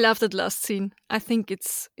 I love that last scene. I think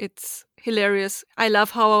it's hilarious. I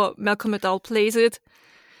love how Malcolm McDowell plays it.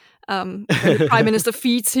 When the prime minister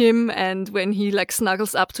feeds him and when he like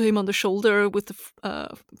snuggles up to him on the shoulder with the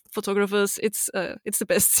photographers, it's the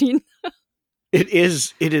best scene. It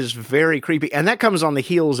is very creepy. And that comes on the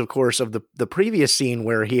heels, of course, of the previous scene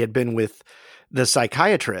where he had been with the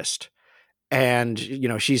psychiatrist and,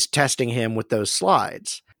 she's testing him with those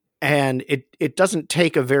slides. And it doesn't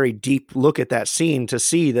take a very deep look at that scene to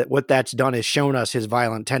see that what that's done is shown us his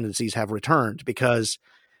violent tendencies have returned, because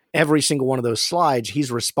every single one of those slides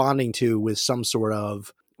he's responding to with some sort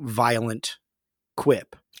of violent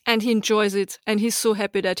quip. And he enjoys it. And he's so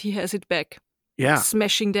happy that he has it back. Yeah.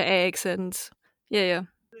 Smashing the eggs and yeah.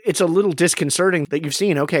 It's a little disconcerting that you've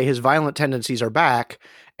seen, okay, his violent tendencies are back.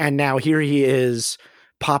 And now here he is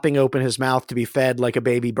popping open his mouth to be fed like a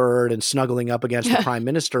baby bird and snuggling up against the prime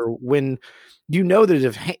minister, when you know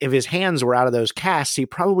that if his hands were out of those casts, he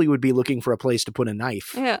probably would be looking for a place to put a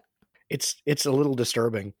knife. Yeah. It's a little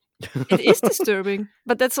disturbing. It is disturbing,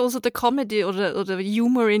 but that's also the comedy or the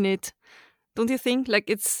humor in it. Don't you think? Like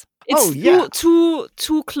it's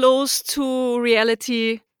too close to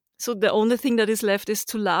reality. So the only thing that is left is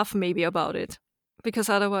to laugh maybe about it, because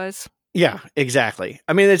otherwise. Yeah, exactly.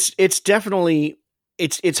 I mean, it's definitely,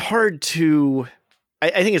 it's hard to, I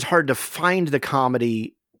think it's hard to find the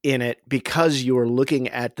comedy in it because you're looking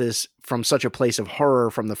at this from such a place of horror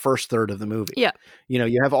from the first third of the movie. Yeah.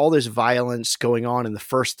 You have all this violence going on in the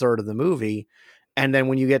first third of the movie. And then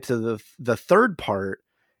when you get to the third part,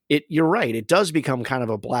 you're right. It does become kind of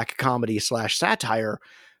a black comedy / satire,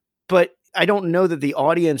 but I don't know that the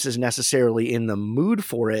audience is necessarily in the mood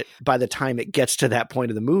for it by the time it gets to that point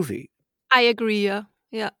of the movie. I agree.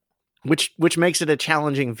 Yeah. Which makes it a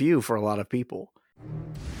challenging view for a lot of people.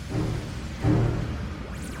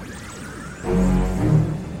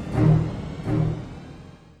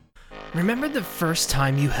 Remember the first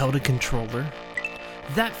time you held a controller?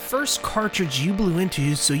 That first cartridge you blew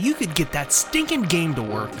into so you could get that stinking game to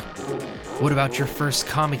work? What about your first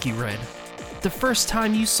comic you read? The first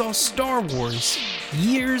time you saw Star Wars,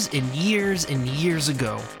 years and years and years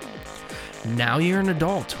ago? Now you're an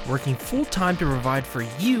adult, working full-time to provide for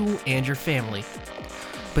you and your family.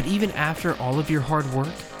 But even after all of your hard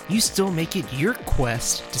work, you still make it your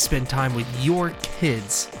quest to spend time with your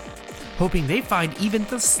kids, hoping they find even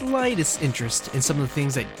the slightest interest in some of the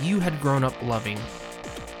things that you had grown up loving.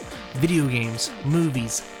 Video games,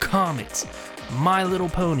 movies, comics, My Little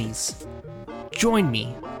Ponies. Join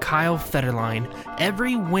me, Kyle Federline,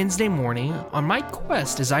 every Wednesday morning on my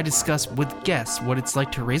quest as I discuss with guests what it's like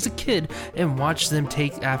to raise a kid and watch them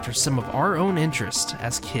take after some of our own interests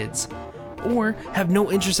as kids, or have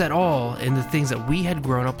no interest at all in the things that we had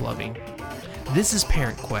grown up loving. This is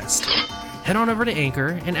Parent Quest. Head on over to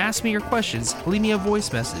Anchor and ask me your questions, leave me a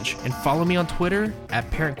voice message, and follow me on Twitter at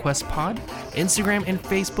ParentQuestPod, Instagram and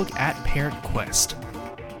Facebook at ParentQuest.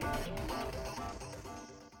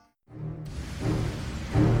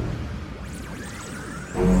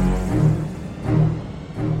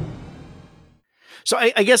 So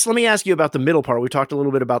I guess let me ask you about the middle part. We talked a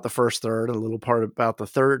little bit about the first third, a little part about the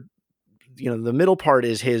third. The middle part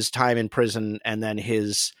is his time in prison and then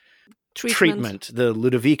his treatment, the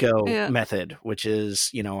Ludovico method, which is,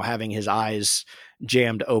 having his eyes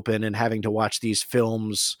jammed open and having to watch these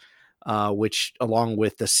films, which along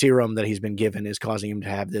with the serum that he's been given is causing him to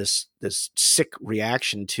have this sick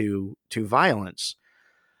reaction to violence.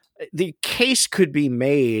 The case could be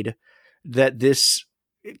made that this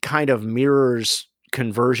kind of mirrors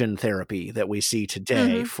conversion therapy that we see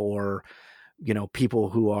today for people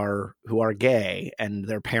who are gay and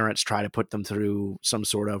their parents try to put them through some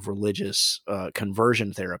sort of religious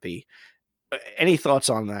conversion therapy. Any thoughts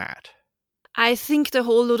on that? I think the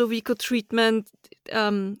whole Ludovico treatment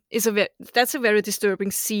that's a very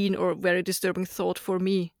disturbing scene or very disturbing thought for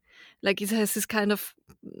me. Like, it has this kind of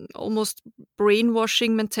almost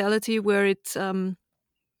brainwashing mentality where it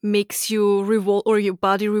makes you revolt, or your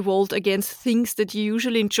body revolt against things that you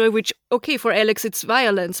usually enjoy, which, okay, for Alex it's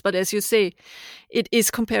violence, but as you say, it is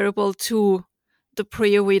comparable to the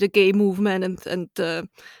Pray Away the Gay movement and I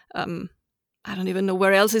don't even know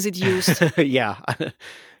where else is it used. Yeah.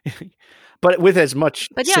 But with as much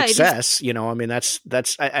success,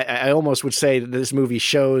 that's I almost would say that this movie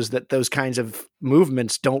shows that those kinds of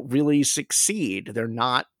movements don't really succeed. They're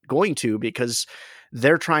not going to, because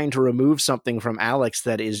they're trying to remove something from Alex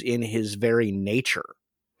that is in his very nature.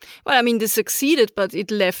 Well, I mean, they succeeded, but it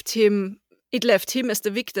left him as the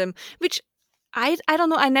victim, which I don't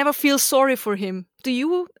know. I never feel sorry for him. Do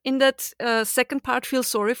you, in that second part, feel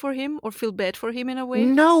sorry for him or feel bad for him in a way?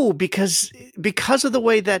 No, because of the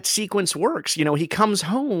way that sequence works. He comes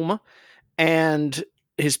home and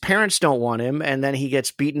his parents don't want him, and then he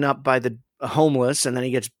gets beaten up by the homeless, and then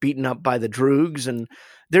he gets beaten up by the droogs, and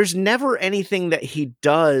there's never anything that he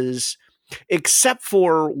does except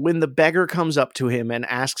for when the beggar comes up to him and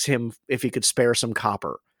asks him if he could spare some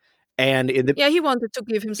copper. And he wanted to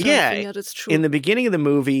give him something. Yeah, that's true. In the beginning of the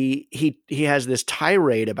movie, he has this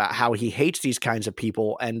tirade about how he hates these kinds of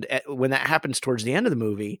people, and when that happens towards the end of the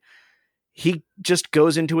movie, he just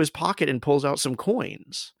goes into his pocket and pulls out some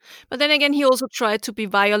coins. But then again, he also tried to be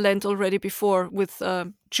violent already before with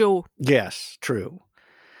Joe. Yes, true.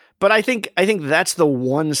 But I think that's the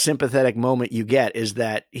one sympathetic moment you get, is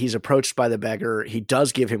that he's approached by the beggar. He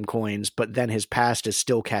does give him coins, but then his past is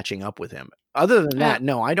still catching up with him. Other than that,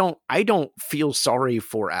 no, I don't feel sorry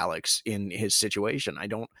for Alex in his situation. I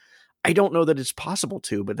don't know that it's possible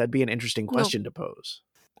to, but that'd be an interesting question to pose.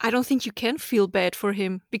 I don't think you can feel bad for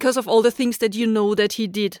him because of all the things that you know that he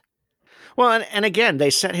did. Well, and again, they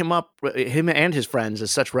set him up, him and his friends,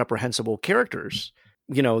 as such reprehensible characters.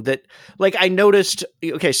 That, like, I noticed,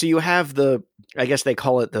 okay, so you have I guess they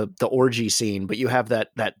call it the orgy scene, but you have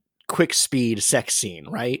that quick speed sex scene,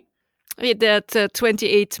 right? That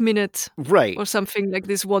 28-minute right, or something like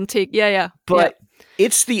this, one take. Yeah. But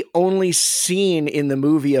it's the only scene in the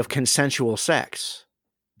movie of consensual sex,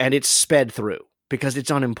 and it's sped through because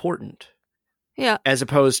it's unimportant. Yeah. As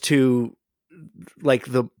opposed to, like,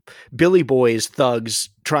 the Billy Boys thugs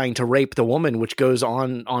trying to rape the woman, which goes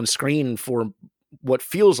on screen for what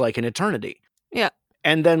feels like an eternity. Yeah.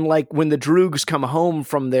 And then, like, when the droogs come home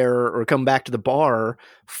or come back to the bar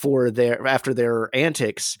after their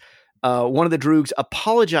antics, one of the droogs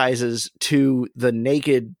apologizes to the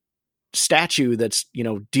naked statue that's,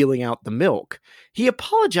 dealing out the milk. He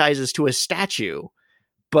apologizes to a statue,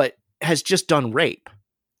 but has just done rape.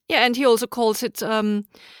 Yeah, and he also calls it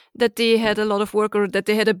that they had a lot of work, or that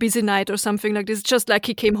they had a busy night or something like this, just like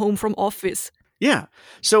he came home from office. Yeah.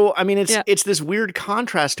 So, I mean, it's this weird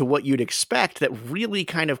contrast to what you'd expect that really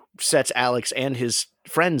kind of sets Alex and his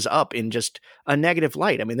friends up in just a negative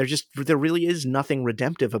light. I mean, there really is nothing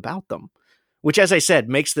redemptive about them, which, as I said,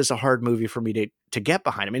 makes this a hard movie for me to get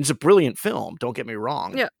behind. I mean, it's a brilliant film, don't get me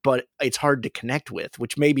wrong, but it's hard to connect with,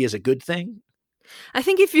 which maybe is a good thing. I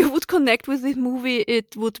think if you would connect with this movie,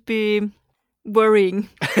 it would be worrying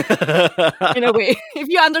in a way. If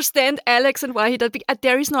you understand Alex and why he does,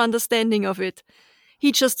 there is no understanding of it.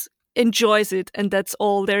 He just enjoys it, and that's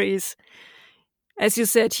all there is. As you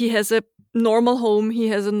said, he has a normal home, he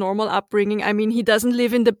has a normal upbringing. I mean, he doesn't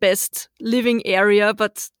live in the best living area,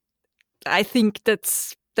 but I think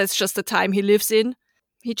that's just the time he lives in.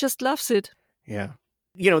 He just loves it. Yeah.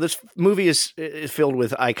 This movie is filled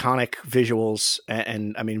with iconic visuals,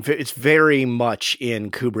 and I mean, it's very much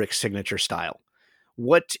in Kubrick's signature style.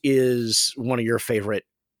 What is one of your favorite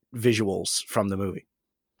visuals from the movie?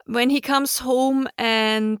 When he comes home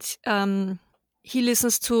and he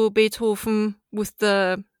listens to Beethoven with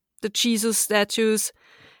the Jesus statues,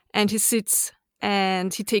 and he sits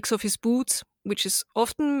and he takes off his boots which is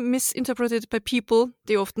often misinterpreted by people.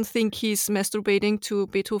 They often think he's masturbating to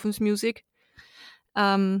Beethoven's music.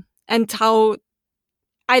 And what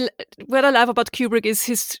I love about Kubrick is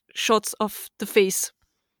his shots of the face,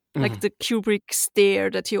 like the Kubrick stare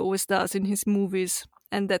that he always does in his movies.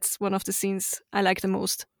 And that's one of the scenes I like the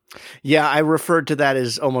most. Yeah, I referred to that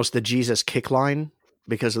as almost the Jesus kick line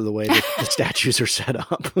because of the way that the statues are set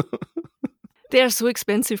up. They are so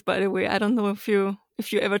expensive, by the way. I don't know if you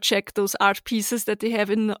ever check those art pieces that they have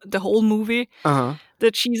in the whole movie.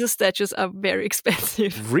 The Jesus statues are very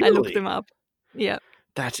expensive. Really? I looked them up. Yeah.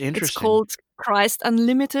 That's interesting. It's called Christ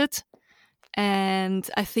Unlimited. And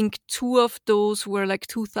I think 2 of those were like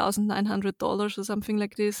 $2,900 or something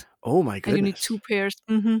like this. Oh my goodness. And you need 2 pairs.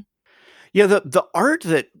 Mm-hmm. Yeah, the art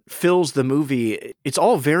that fills the movie, it's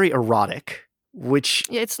all very erotic, which...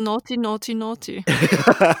 Yeah, it's naughty, naughty, naughty.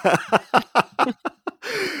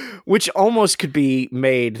 Which almost could be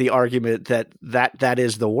made the argument that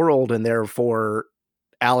is the world, and therefore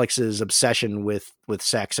Alex's obsession with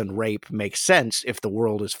sex and rape makes sense if the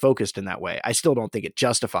world is focused in that way. I still don't think it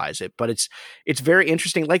justifies it, but it's very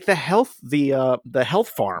interesting. Like the health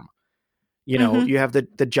farm, you know, you have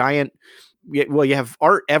the giant, well, you have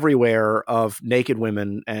art everywhere of naked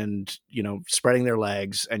women and, you know, spreading their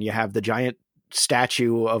legs, and you have the giant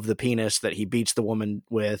statue of the penis that he beats the woman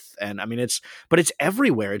with. And I mean, it's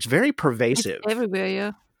everywhere. It's very pervasive. It's everywhere.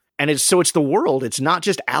 Yeah. And it's the world. It's not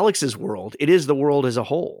just Alex's world. It is the world as a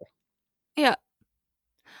whole. Yeah.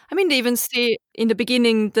 I mean, they even say in the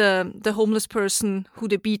beginning, the homeless person who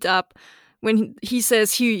they beat up, when he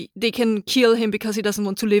says they can kill him because he doesn't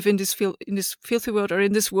want to live in this filthy world or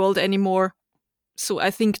in this world anymore. So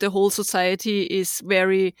I think the whole society is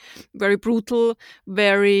very, very brutal,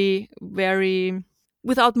 very, very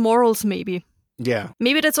without morals, maybe. Yeah.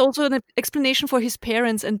 Maybe that's also an explanation for his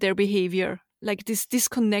parents and their behavior. Like this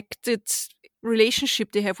disconnected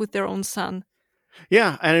relationship they have with their own son.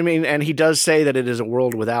 Yeah, and I mean, and he does say that it is a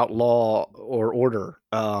world without law or order.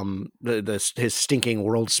 His stinking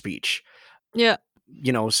world speech. Yeah,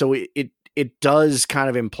 you know, so it does kind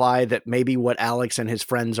of imply that maybe what Alex and his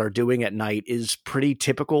friends are doing at night is pretty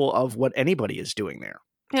typical of what anybody is doing there.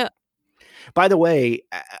 Yeah. By the way,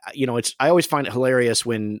 you know, I always find it hilarious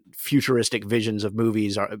when futuristic visions of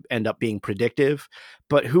movies end up being predictive.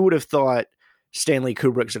 But who would have thought Stanley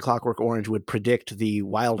Kubrick's A Clockwork Orange would predict the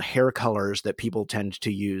wild hair colors that people tend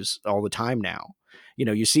to use all the time now? You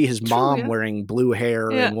know, you see his mom wearing blue hair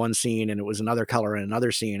in one scene, and it was another color in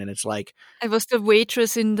another scene, and it's like it was the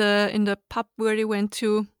waitress in the pub where they went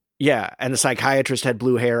to. Yeah, and the psychiatrist had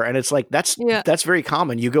blue hair, and it's like that's very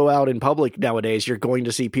common. You go out in public nowadays, you're going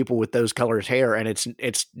to see people with those colors hair, and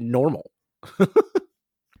it's normal.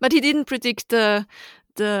 But he didn't predict the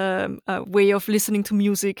way of listening to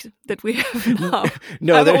music that we have now.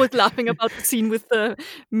 No, I'm always laughing about the scene with the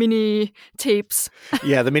mini tapes.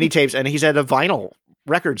 Yeah, the mini tapes, and he's at a vinyl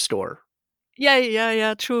record store.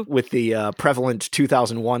 Yeah, true. With the prevalent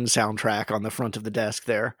 2001 soundtrack on the front of the desk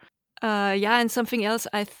there. And something else,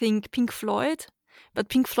 I think Pink Floyd. But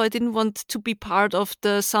Pink Floyd didn't want to be part of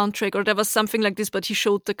the soundtrack, or there was something like this, but he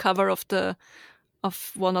showed the cover of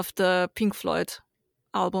one of the Pink Floyd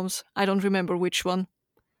albums. I don't remember which one.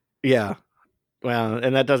 Yeah. Well,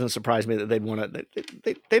 and that doesn't surprise me that they'd want to.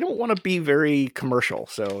 They don't want to be very commercial,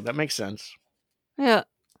 so that makes sense. Yeah.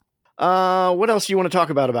 What else do you want to talk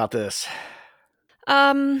about this?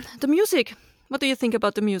 The music. What do you think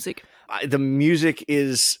about the music? The music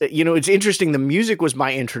is, you know, it's interesting. The music was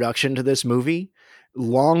my introduction to this movie.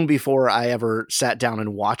 Long before I ever sat down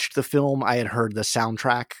and watched the film, I had heard the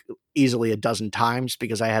soundtrack easily a dozen times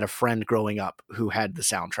because I had a friend growing up who had the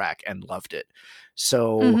soundtrack and loved it.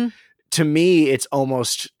 So to me, it's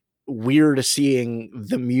almost weird seeing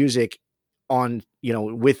the music on, you know,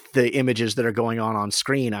 with the images that are going on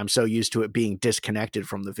screen. I'm so used to it being disconnected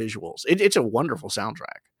from the visuals. It's a wonderful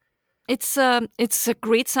soundtrack. It's a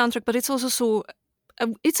great soundtrack, but it's also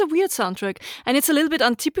it's a weird soundtrack, and it's a little bit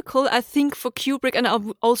untypical, I think, for Kubrick. And I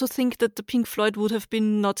also think that the Pink Floyd would have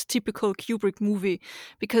been not typical Kubrick movie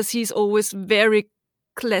because he's always very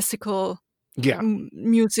classical,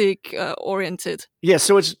 music oriented. Yeah,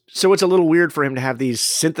 so it's a little weird for him to have these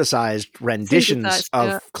synthesized renditions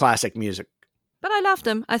of classic music. But I love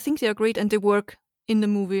them. I think they are great, and they work in the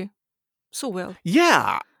movie so well.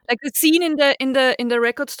 Yeah. Like the scene in the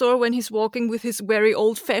record store when he's walking with his very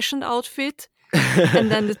old-fashioned outfit, and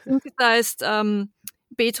then the synthesized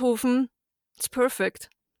Beethoven. It's perfect.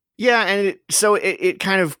 Yeah, and it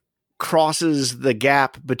kind of crosses the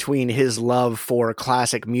gap between his love for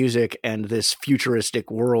classic music and this futuristic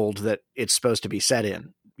world that it's supposed to be set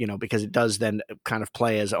in. because it does then kind of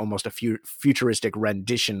play as almost a futuristic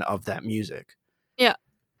rendition of that music. Yeah.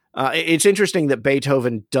 It's interesting that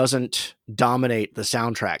Beethoven doesn't dominate the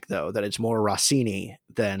soundtrack, though, that it's more Rossini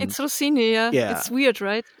than... It's Rossini, yeah. It's weird,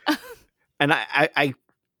 right? And I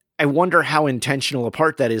wonder how intentional a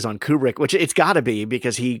part that is on Kubrick, which it's got to be,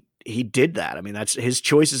 because he did that. I mean, that's his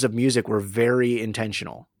choices of music were very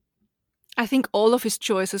intentional. I think all of his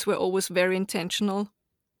choices were always very intentional.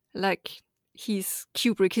 Like, he's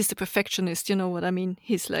Kubrick, he's the perfectionist, you know what I mean?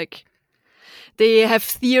 He's like... They have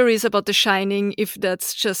theories about The Shining, if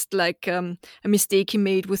that's just like a mistake he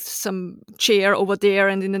made with some chair over there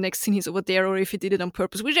and in the next scene he's over there, or if he did it on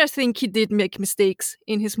purpose, which I think he did make mistakes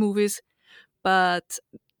in his movies. But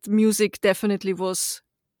the music definitely was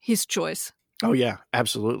his choice. Oh, yeah,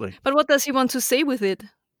 absolutely. But what does he want to say with it?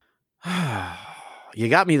 You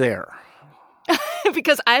got me there.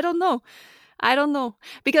 Because I don't know.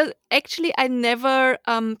 Because actually I never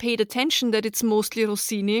paid attention that it's mostly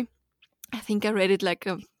Rossini. I think I read it like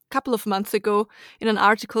a couple of months ago in an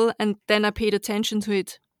article, and then I paid attention to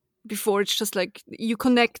it. Before, it's just like you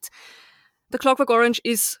connect. The Clockwork Orange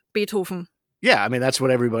is Beethoven. Yeah, I mean, that's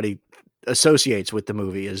what everybody associates with the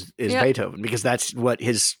movie is Beethoven, because that's what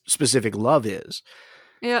his specific love is.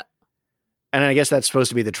 Yeah. And I guess that's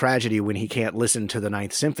supposed to be the tragedy when he can't listen to the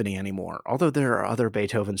Ninth Symphony anymore. Although there are other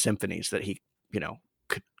Beethoven symphonies that he,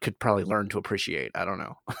 could probably learn to appreciate. I don't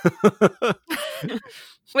know.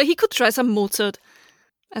 Well, he could try some Mozart.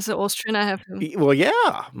 As an Austrian, I have to. Well,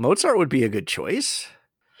 yeah, Mozart would be a good choice.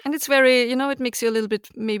 And it's very, it makes you a little bit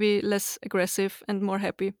maybe less aggressive and more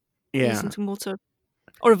happy. Yeah. Listen to Mozart.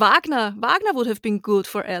 Or Wagner. Wagner would have been good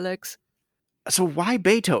for Alex. So why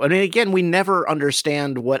Beethoven? I mean, again, we never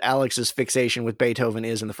understand what Alex's fixation with Beethoven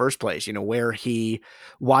is in the first place.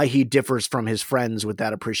 Why he differs from his friends with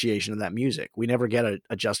that appreciation of that music. We never get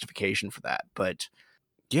a justification for that. But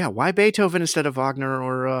yeah, why Beethoven instead of Wagner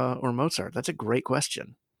or Mozart? That's a great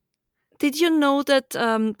question. Did you know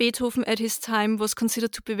that Beethoven at his time was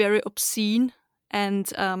considered to be very obscene, and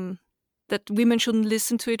that women shouldn't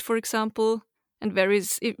listen to it, for example, and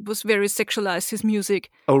it was very sexualized, his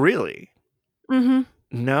music? Oh, really? Mm-hmm.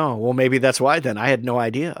 No. Well, maybe that's why then. I had no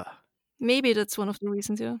idea. Maybe that's one of the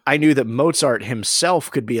reasons, yeah. I knew that Mozart himself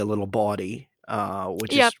could be a little bawdy,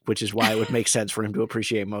 which is why it would make sense for him to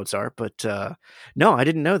appreciate Mozart. But no, I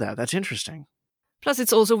didn't know that. That's interesting. Plus,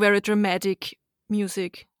 it's also very dramatic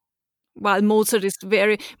music. While Mozart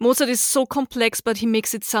is so complex, but he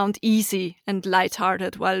makes it sound easy and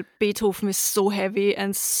lighthearted, while Beethoven is so heavy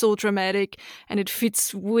and so dramatic, and it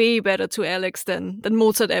fits way better to Alex than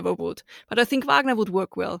Mozart ever would. But I think Wagner would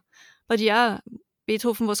work well. But yeah,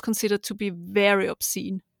 Beethoven was considered to be very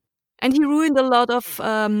obscene. And he ruined a lot of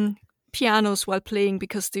pianos while playing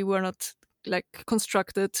because they were not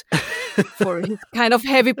constructed for his kind of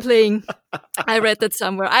heavy playing. I read that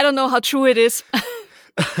somewhere. I don't know how true it is.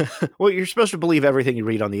 Well, you're supposed to believe everything you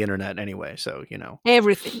read on the internet anyway, so,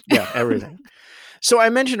 Everything. Yeah, everything. So I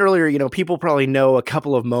mentioned earlier, people probably know a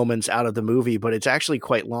couple of moments out of the movie, but it's actually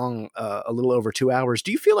quite long, a little over 2 hours.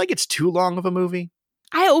 Do you feel like it's too long of a movie?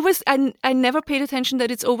 I never paid attention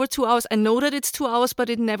that it's over 2 hours. I know that it's 2 hours, but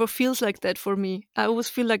it never feels like that for me. I always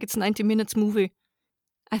feel like it's 90 minutes movie.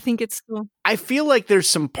 I think it's... I feel like there's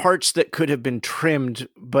some parts that could have been trimmed,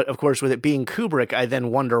 but of course, with it being Kubrick, I then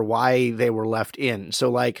wonder why they were left in. So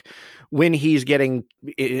like when he's getting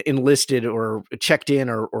enlisted or checked in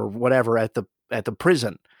or whatever at the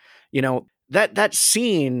prison, that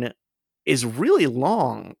scene is really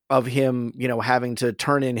long of him, having to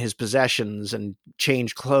turn in his possessions and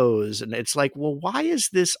change clothes. And it's like, well, why is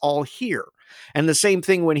this all here? And the same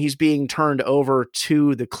thing when he's being turned over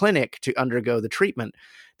to the clinic to undergo the treatment.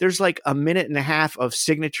 There's like a minute and a half of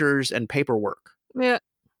signatures and paperwork. Yeah.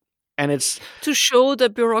 And it's to show the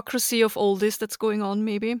bureaucracy of all this that's going on,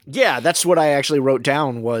 maybe. Yeah, that's what I actually wrote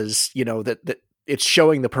down was, that it's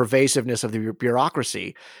showing the pervasiveness of the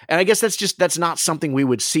bureaucracy. And I guess that's not something we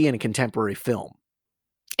would see in a contemporary film.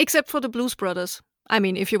 Except for the Blues Brothers. I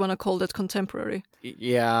mean, if you want to call that contemporary.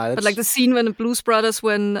 Yeah. But like the scene when the Blues Brothers,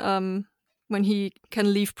 when he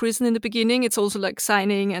can leave prison in the beginning, it's also like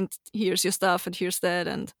signing and here's your stuff and here's that.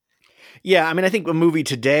 And yeah, I mean, I think a movie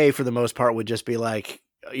today for the most part would just be like,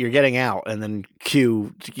 you're getting out and then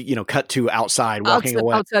cue, cut to outside walking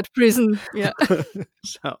away. Outside prison, yeah.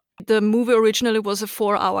 So the movie originally was a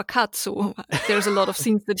 4-hour cut, so there's a lot of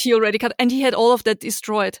scenes that he already cut, and he had all of that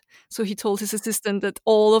destroyed. So he told his assistant that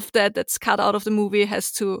all of that's cut out of the movie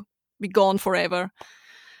has to be gone forever.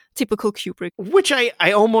 typical Kubrick. Which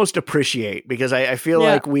I almost appreciate, because I feel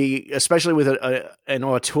like we, especially with an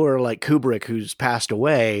auteur like Kubrick who's passed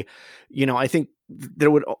away, I think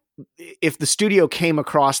there would, if the studio came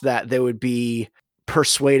across that, they would be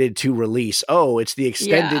persuaded to release, it's the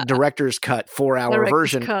extended director's cut 4-hour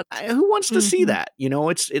version. Who wants to see that?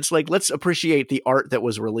 It's like, let's appreciate the art that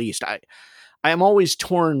was released. I am always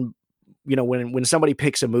torn, when somebody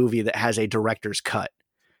picks a movie that has a director's cut.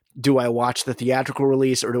 Do I watch the theatrical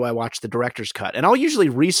release or do I watch the director's cut? And I'll usually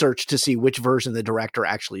research to see which version the director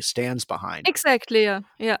actually stands behind. Exactly,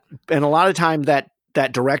 yeah. And a lot of time that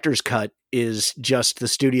director's cut is just the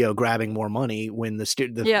studio grabbing more money when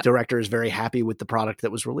the director is very happy with the product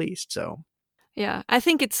that was released. So yeah, I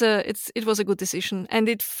think it was a good decision, and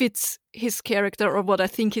it fits his character, or what I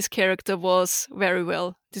think his character was, very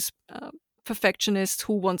well. This perfectionist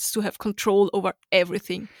who wants to have control over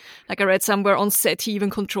everything. Like I read somewhere on set, he even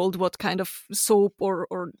controlled what kind of soap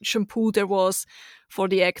or shampoo there was for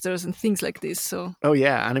the actors and things like this. So and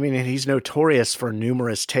I mean, he's notorious for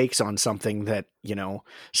numerous takes on something that,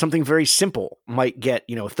 something very simple might get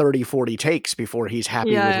 30, 40 takes before he's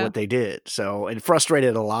happy with what they did. So it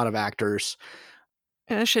frustrated a lot of actors.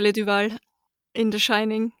 Shelley Duvall in The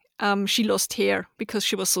Shining, she lost hair because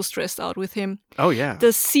she was so stressed out with him. Oh, yeah.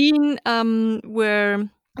 The scene where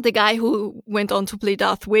the guy who went on to play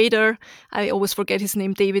Darth Vader, I always forget his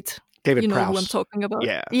name, David Prowse. You know who I'm talking about?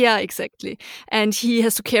 Yeah. Yeah, exactly. And he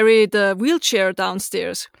has to carry the wheelchair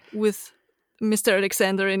downstairs with Mr.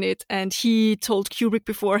 Alexander in it. And he told Kubrick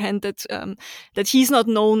beforehand that he's not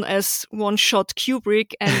known as one-shot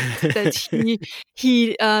Kubrick, and that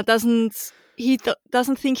he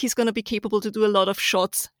doesn't think he's going to be capable to do a lot of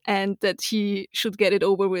shots, and that he should get it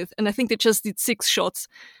over with. And I think they just did 6 shots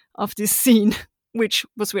of this scene, which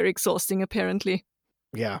was very exhausting, apparently.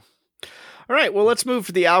 Yeah. All right, well, let's move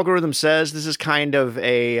to The Algorithm Says. This is kind of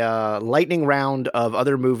a lightning round of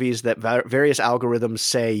other movies that various algorithms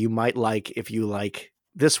say you might like if you like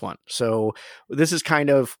this one. So this is kind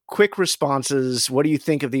of quick responses. What do you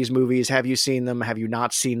think of these movies? Have you seen them? Have you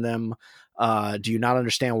not seen them? Do you not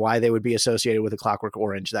understand why they would be associated with A Clockwork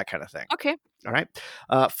Orange? That kind of thing. Okay. All right.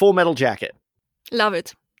 Full Metal Jacket. Love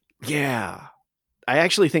it. Yeah. I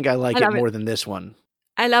actually think I like it more than this one.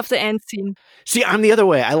 I love the end scene. See, I'm the other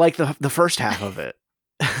way. I like the first half of it.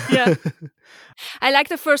 Yeah. I like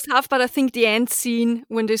the first half, but I think the end scene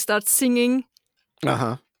when they start singing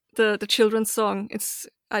the children's song,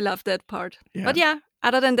 I love that part. Yeah. But yeah,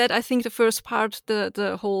 other than that, I think the first part,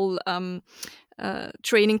 the whole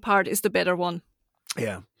training part, is the better one.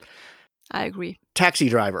 Yeah. I agree. Taxi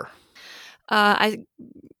Driver.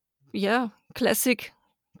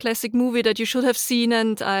 Classic movie that you should have seen,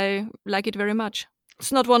 and I like it very much.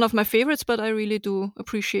 It's not one of my favorites, but I really do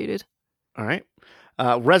appreciate it. All right.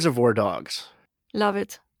 Reservoir Dogs. Love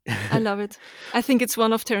it. I love it. I think it's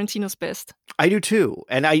one of Tarantino's best. I do too.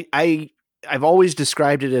 And I've always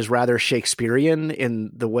described it as rather Shakespearean in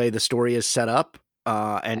the way the story is set up.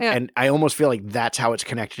 And I almost feel like that's how it's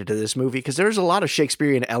connected to this movie, because there's a lot of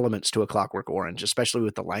Shakespearean elements to A Clockwork Orange, especially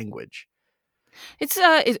with the language. It's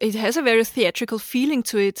it has a very theatrical feeling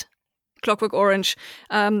to it. Clockwork Orange.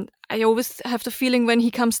 I always have the feeling when he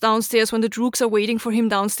comes downstairs, when the droogs are waiting for him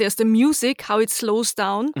downstairs, the music, how it slows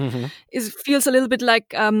down, feels a little bit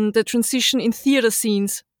like the transition in theater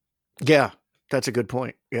scenes. Yeah, that's a good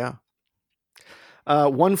point. Yeah.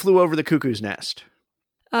 One Flew Over the Cuckoo's Nest.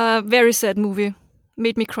 Very sad movie.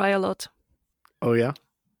 Made me cry a lot. Oh, yeah?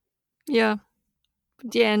 Yeah.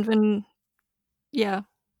 The end when... Yeah.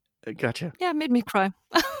 Gotcha. Yeah, it made me cry.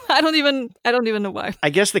 I don't even know why. I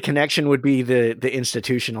guess the connection would be the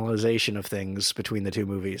institutionalization of things between the two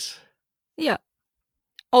movies. Yeah.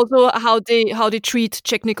 Also, how they treat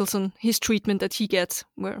Jack Nicholson, his treatment that he gets,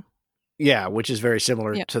 which is very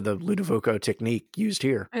similar to the Ludovico technique used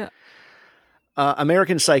here. Yeah.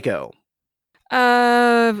 American Psycho.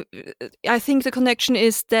 I think the connection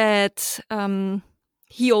is that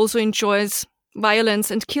he also enjoys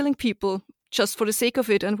violence and killing people just for the sake of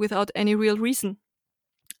it and without any real reason,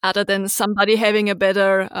 other than somebody having a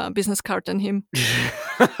better business card than him,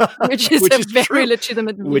 which is very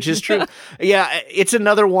legitimate movie. Which is true. Yeah, it's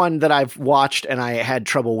another one that I've watched and I had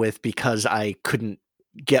trouble with because I couldn't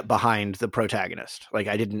get behind the protagonist. Like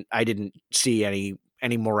I didn't see any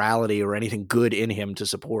morality or anything good in him to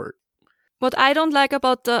support. What I don't like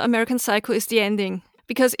about the American Psycho is the ending,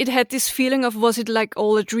 because it had this feeling of, was it like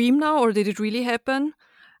all a dream now, or did it really happen?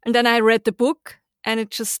 And then I read the book, and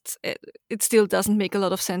it still doesn't make a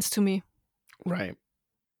lot of sense to me. Right.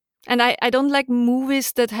 And I don't like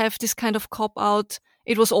movies that have this kind of cop-out,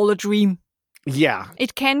 it was all a dream. Yeah.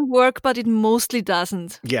 It can work, but it mostly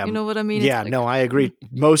doesn't. Yeah. You know what I mean? Yeah, no, I agree.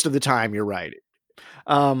 Most of the time, you're right.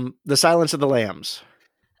 The Silence of the Lambs.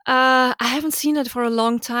 I haven't seen it for a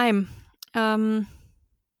long time.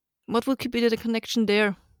 What would be the connection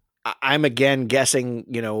there? I'm again guessing,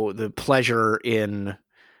 the pleasure in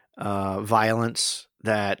violence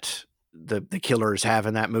that the killers have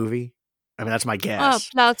in that movie. I mean, that's my guess.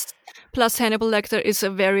 Plus Hannibal Lecter is a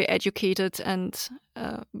very educated and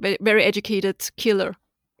very educated killer.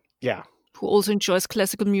 Yeah. Who also enjoys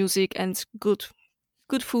classical music and good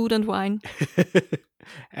food and wine.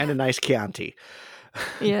 And a nice Chianti.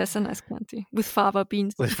 Yes, a nice Chianti with fava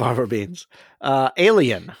beans.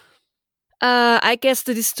 Alien. I guess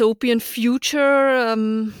the dystopian future.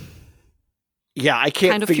 Yeah, I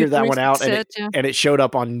can't figure that one out, and it showed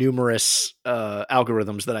up on numerous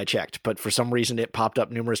algorithms that I checked, but for some reason it popped up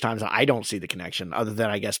numerous times, and I don't see the connection, other than,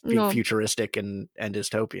 I guess, futuristic and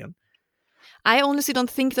dystopian. I honestly don't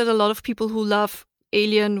think that a lot of people who love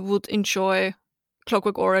Alien would enjoy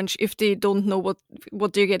Clockwork Orange if they don't know what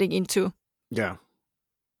they're getting into. Yeah.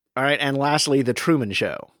 All right, and lastly, The Truman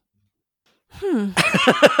Show.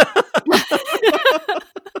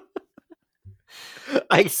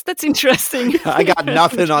 That's interesting. I got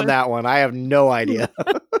nothing on that one. I have no idea.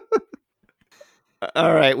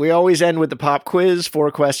 All right. We always end with the pop quiz.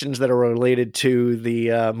 4 questions that are related to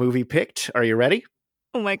the movie picked. Are you ready?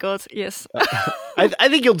 Oh my God. Yes. I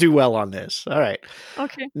think you'll do well on this. All right.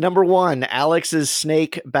 Okay. Number 1, Alex's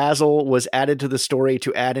snake, Basil, was added to the story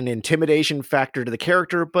to add an intimidation factor to the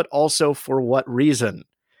character, but also for what reason?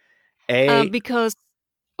 Because...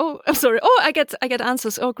 Oh, I'm sorry. Oh, I get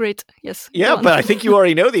answers. Oh, great. Yes. Yeah, but I think you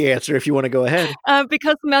already know the answer if you want to go ahead.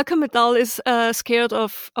 Because Malcolm McDowell is scared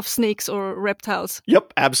of snakes or reptiles.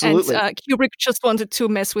 Yep, absolutely. And Kubrick just wanted to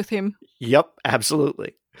mess with him. Yep,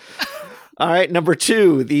 absolutely. All right, number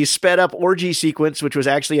 2, the sped up orgy sequence, which was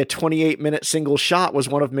actually a 28-minute single shot, was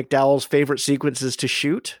one of McDowell's favorite sequences to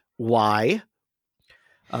shoot. Why?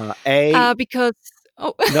 Because...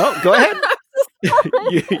 Oh. No, go ahead.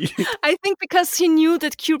 I think because he knew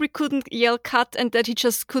that Kubrick couldn't yell cut and that he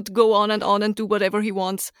just could go on and do whatever he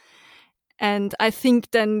wants. And I think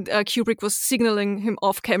then Kubrick was signaling him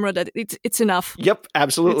off camera that it's enough. Yep,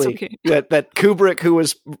 absolutely. It's okay. That Kubrick, who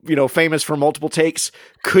was famous for multiple takes,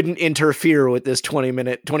 couldn't interfere with this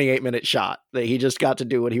 28-minute shot. That he just got to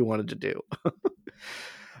do what he wanted to do.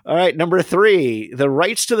 All right, number 3. The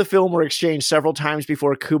rights to the film were exchanged several times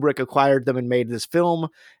before Kubrick acquired them and made this film.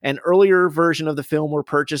 An earlier version of the film were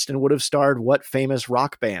purchased and would have starred what famous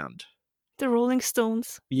rock band? The Rolling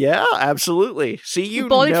Stones. Yeah, absolutely. See, you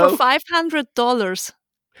bought it for $500.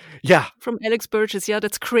 Yeah. From Alex Burgess. Yeah,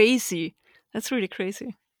 that's crazy. That's really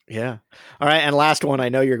crazy. Yeah. All right, and last one. I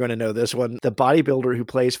know you're going to know this one. The bodybuilder who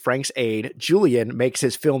plays Frank's aide, Julian, makes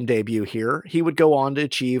his film debut here. He would go on to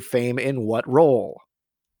achieve fame in what role?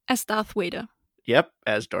 As Darth Vader. Yep,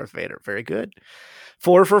 as Darth Vader. Very good.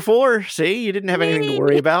 4 for 4. See, you didn't have anything to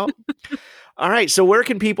worry about. All right, so where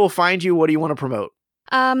can people find you? What do you want to promote?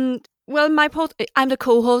 Well, I'm the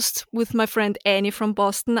co-host with my friend Annie from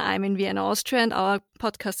Boston. I'm in Vienna, Austria, and our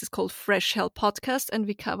podcast is called Fresh Hell Podcast, and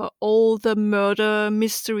we cover all the murder,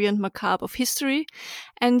 mystery, and macabre of history.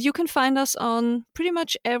 And you can find us on pretty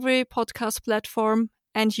much every podcast platform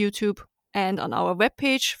and YouTube, and on our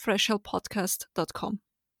webpage, freshhellpodcast.com.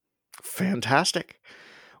 Fantastic.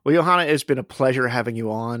 Well, Johanna, it's been a pleasure having you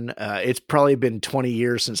on. It's probably been 20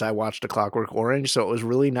 years since I watched A Clockwork Orange, so it was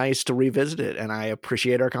really nice to revisit it, and I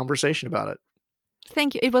appreciate our conversation about it.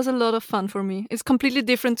 Thank you. It was a lot of fun for me. It's completely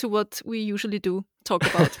different to what we usually do talk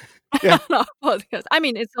about on our podcast. I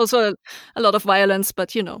mean, it's also a lot of violence, but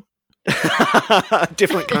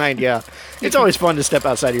Different kind, yeah. It's always fun to step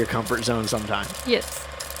outside of your comfort zone sometimes. Yes.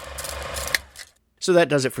 So that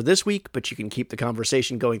does it for this week, but you can keep the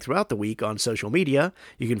conversation going throughout the week on social media.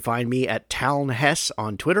 You can find me at Talon Hess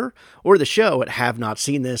on Twitter, or the show at Have Not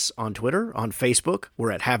Seen This on Twitter. On Facebook,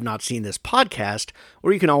 we're at Have Not Seen This Podcast,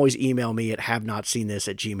 or you can always email me at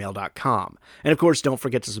havenotseenthis@gmail.com. And of course, don't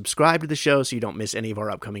forget to subscribe to the show so you don't miss any of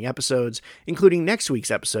our upcoming episodes, including next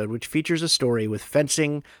week's episode, which features a story with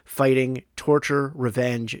fencing, fighting, torture,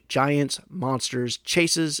 revenge, giants, monsters,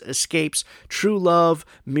 chases, escapes, true love,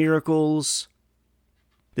 miracles.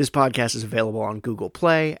 This podcast is available on Google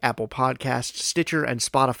Play, Apple Podcasts, Stitcher, and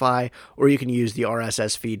Spotify, or you can use the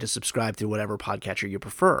RSS feed to subscribe through whatever podcatcher you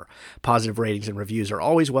prefer. Positive ratings and reviews are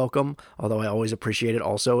always welcome, although I always appreciate it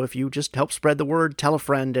also if you just help spread the word, tell a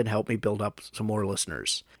friend, and help me build up some more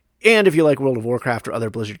listeners. And if you like World of Warcraft or other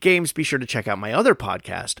Blizzard games, be sure to check out my other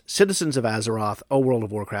podcast, Citizens of Azeroth, a World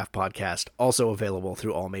of Warcraft podcast, also available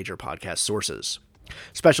through all major podcast sources.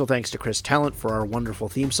 Special thanks to Chris Talent for our wonderful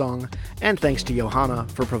theme song, and thanks to Johanna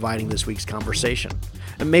for providing this week's conversation.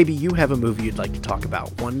 And maybe you have a movie you'd like to talk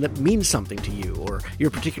about, one that means something to you, or you're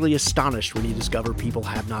particularly astonished when you discover people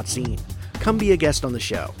have not seen. Come be a guest on the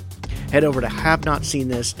show. Head over to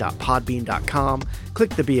havenotseentthis.podbean.com, click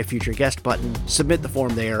the Be a Future Guest button, submit the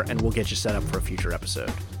form there, and we'll get you set up for a future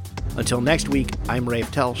episode. Until next week, I'm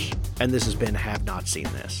Rafe Telsch, and this has been Have Not Seen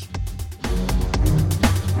This.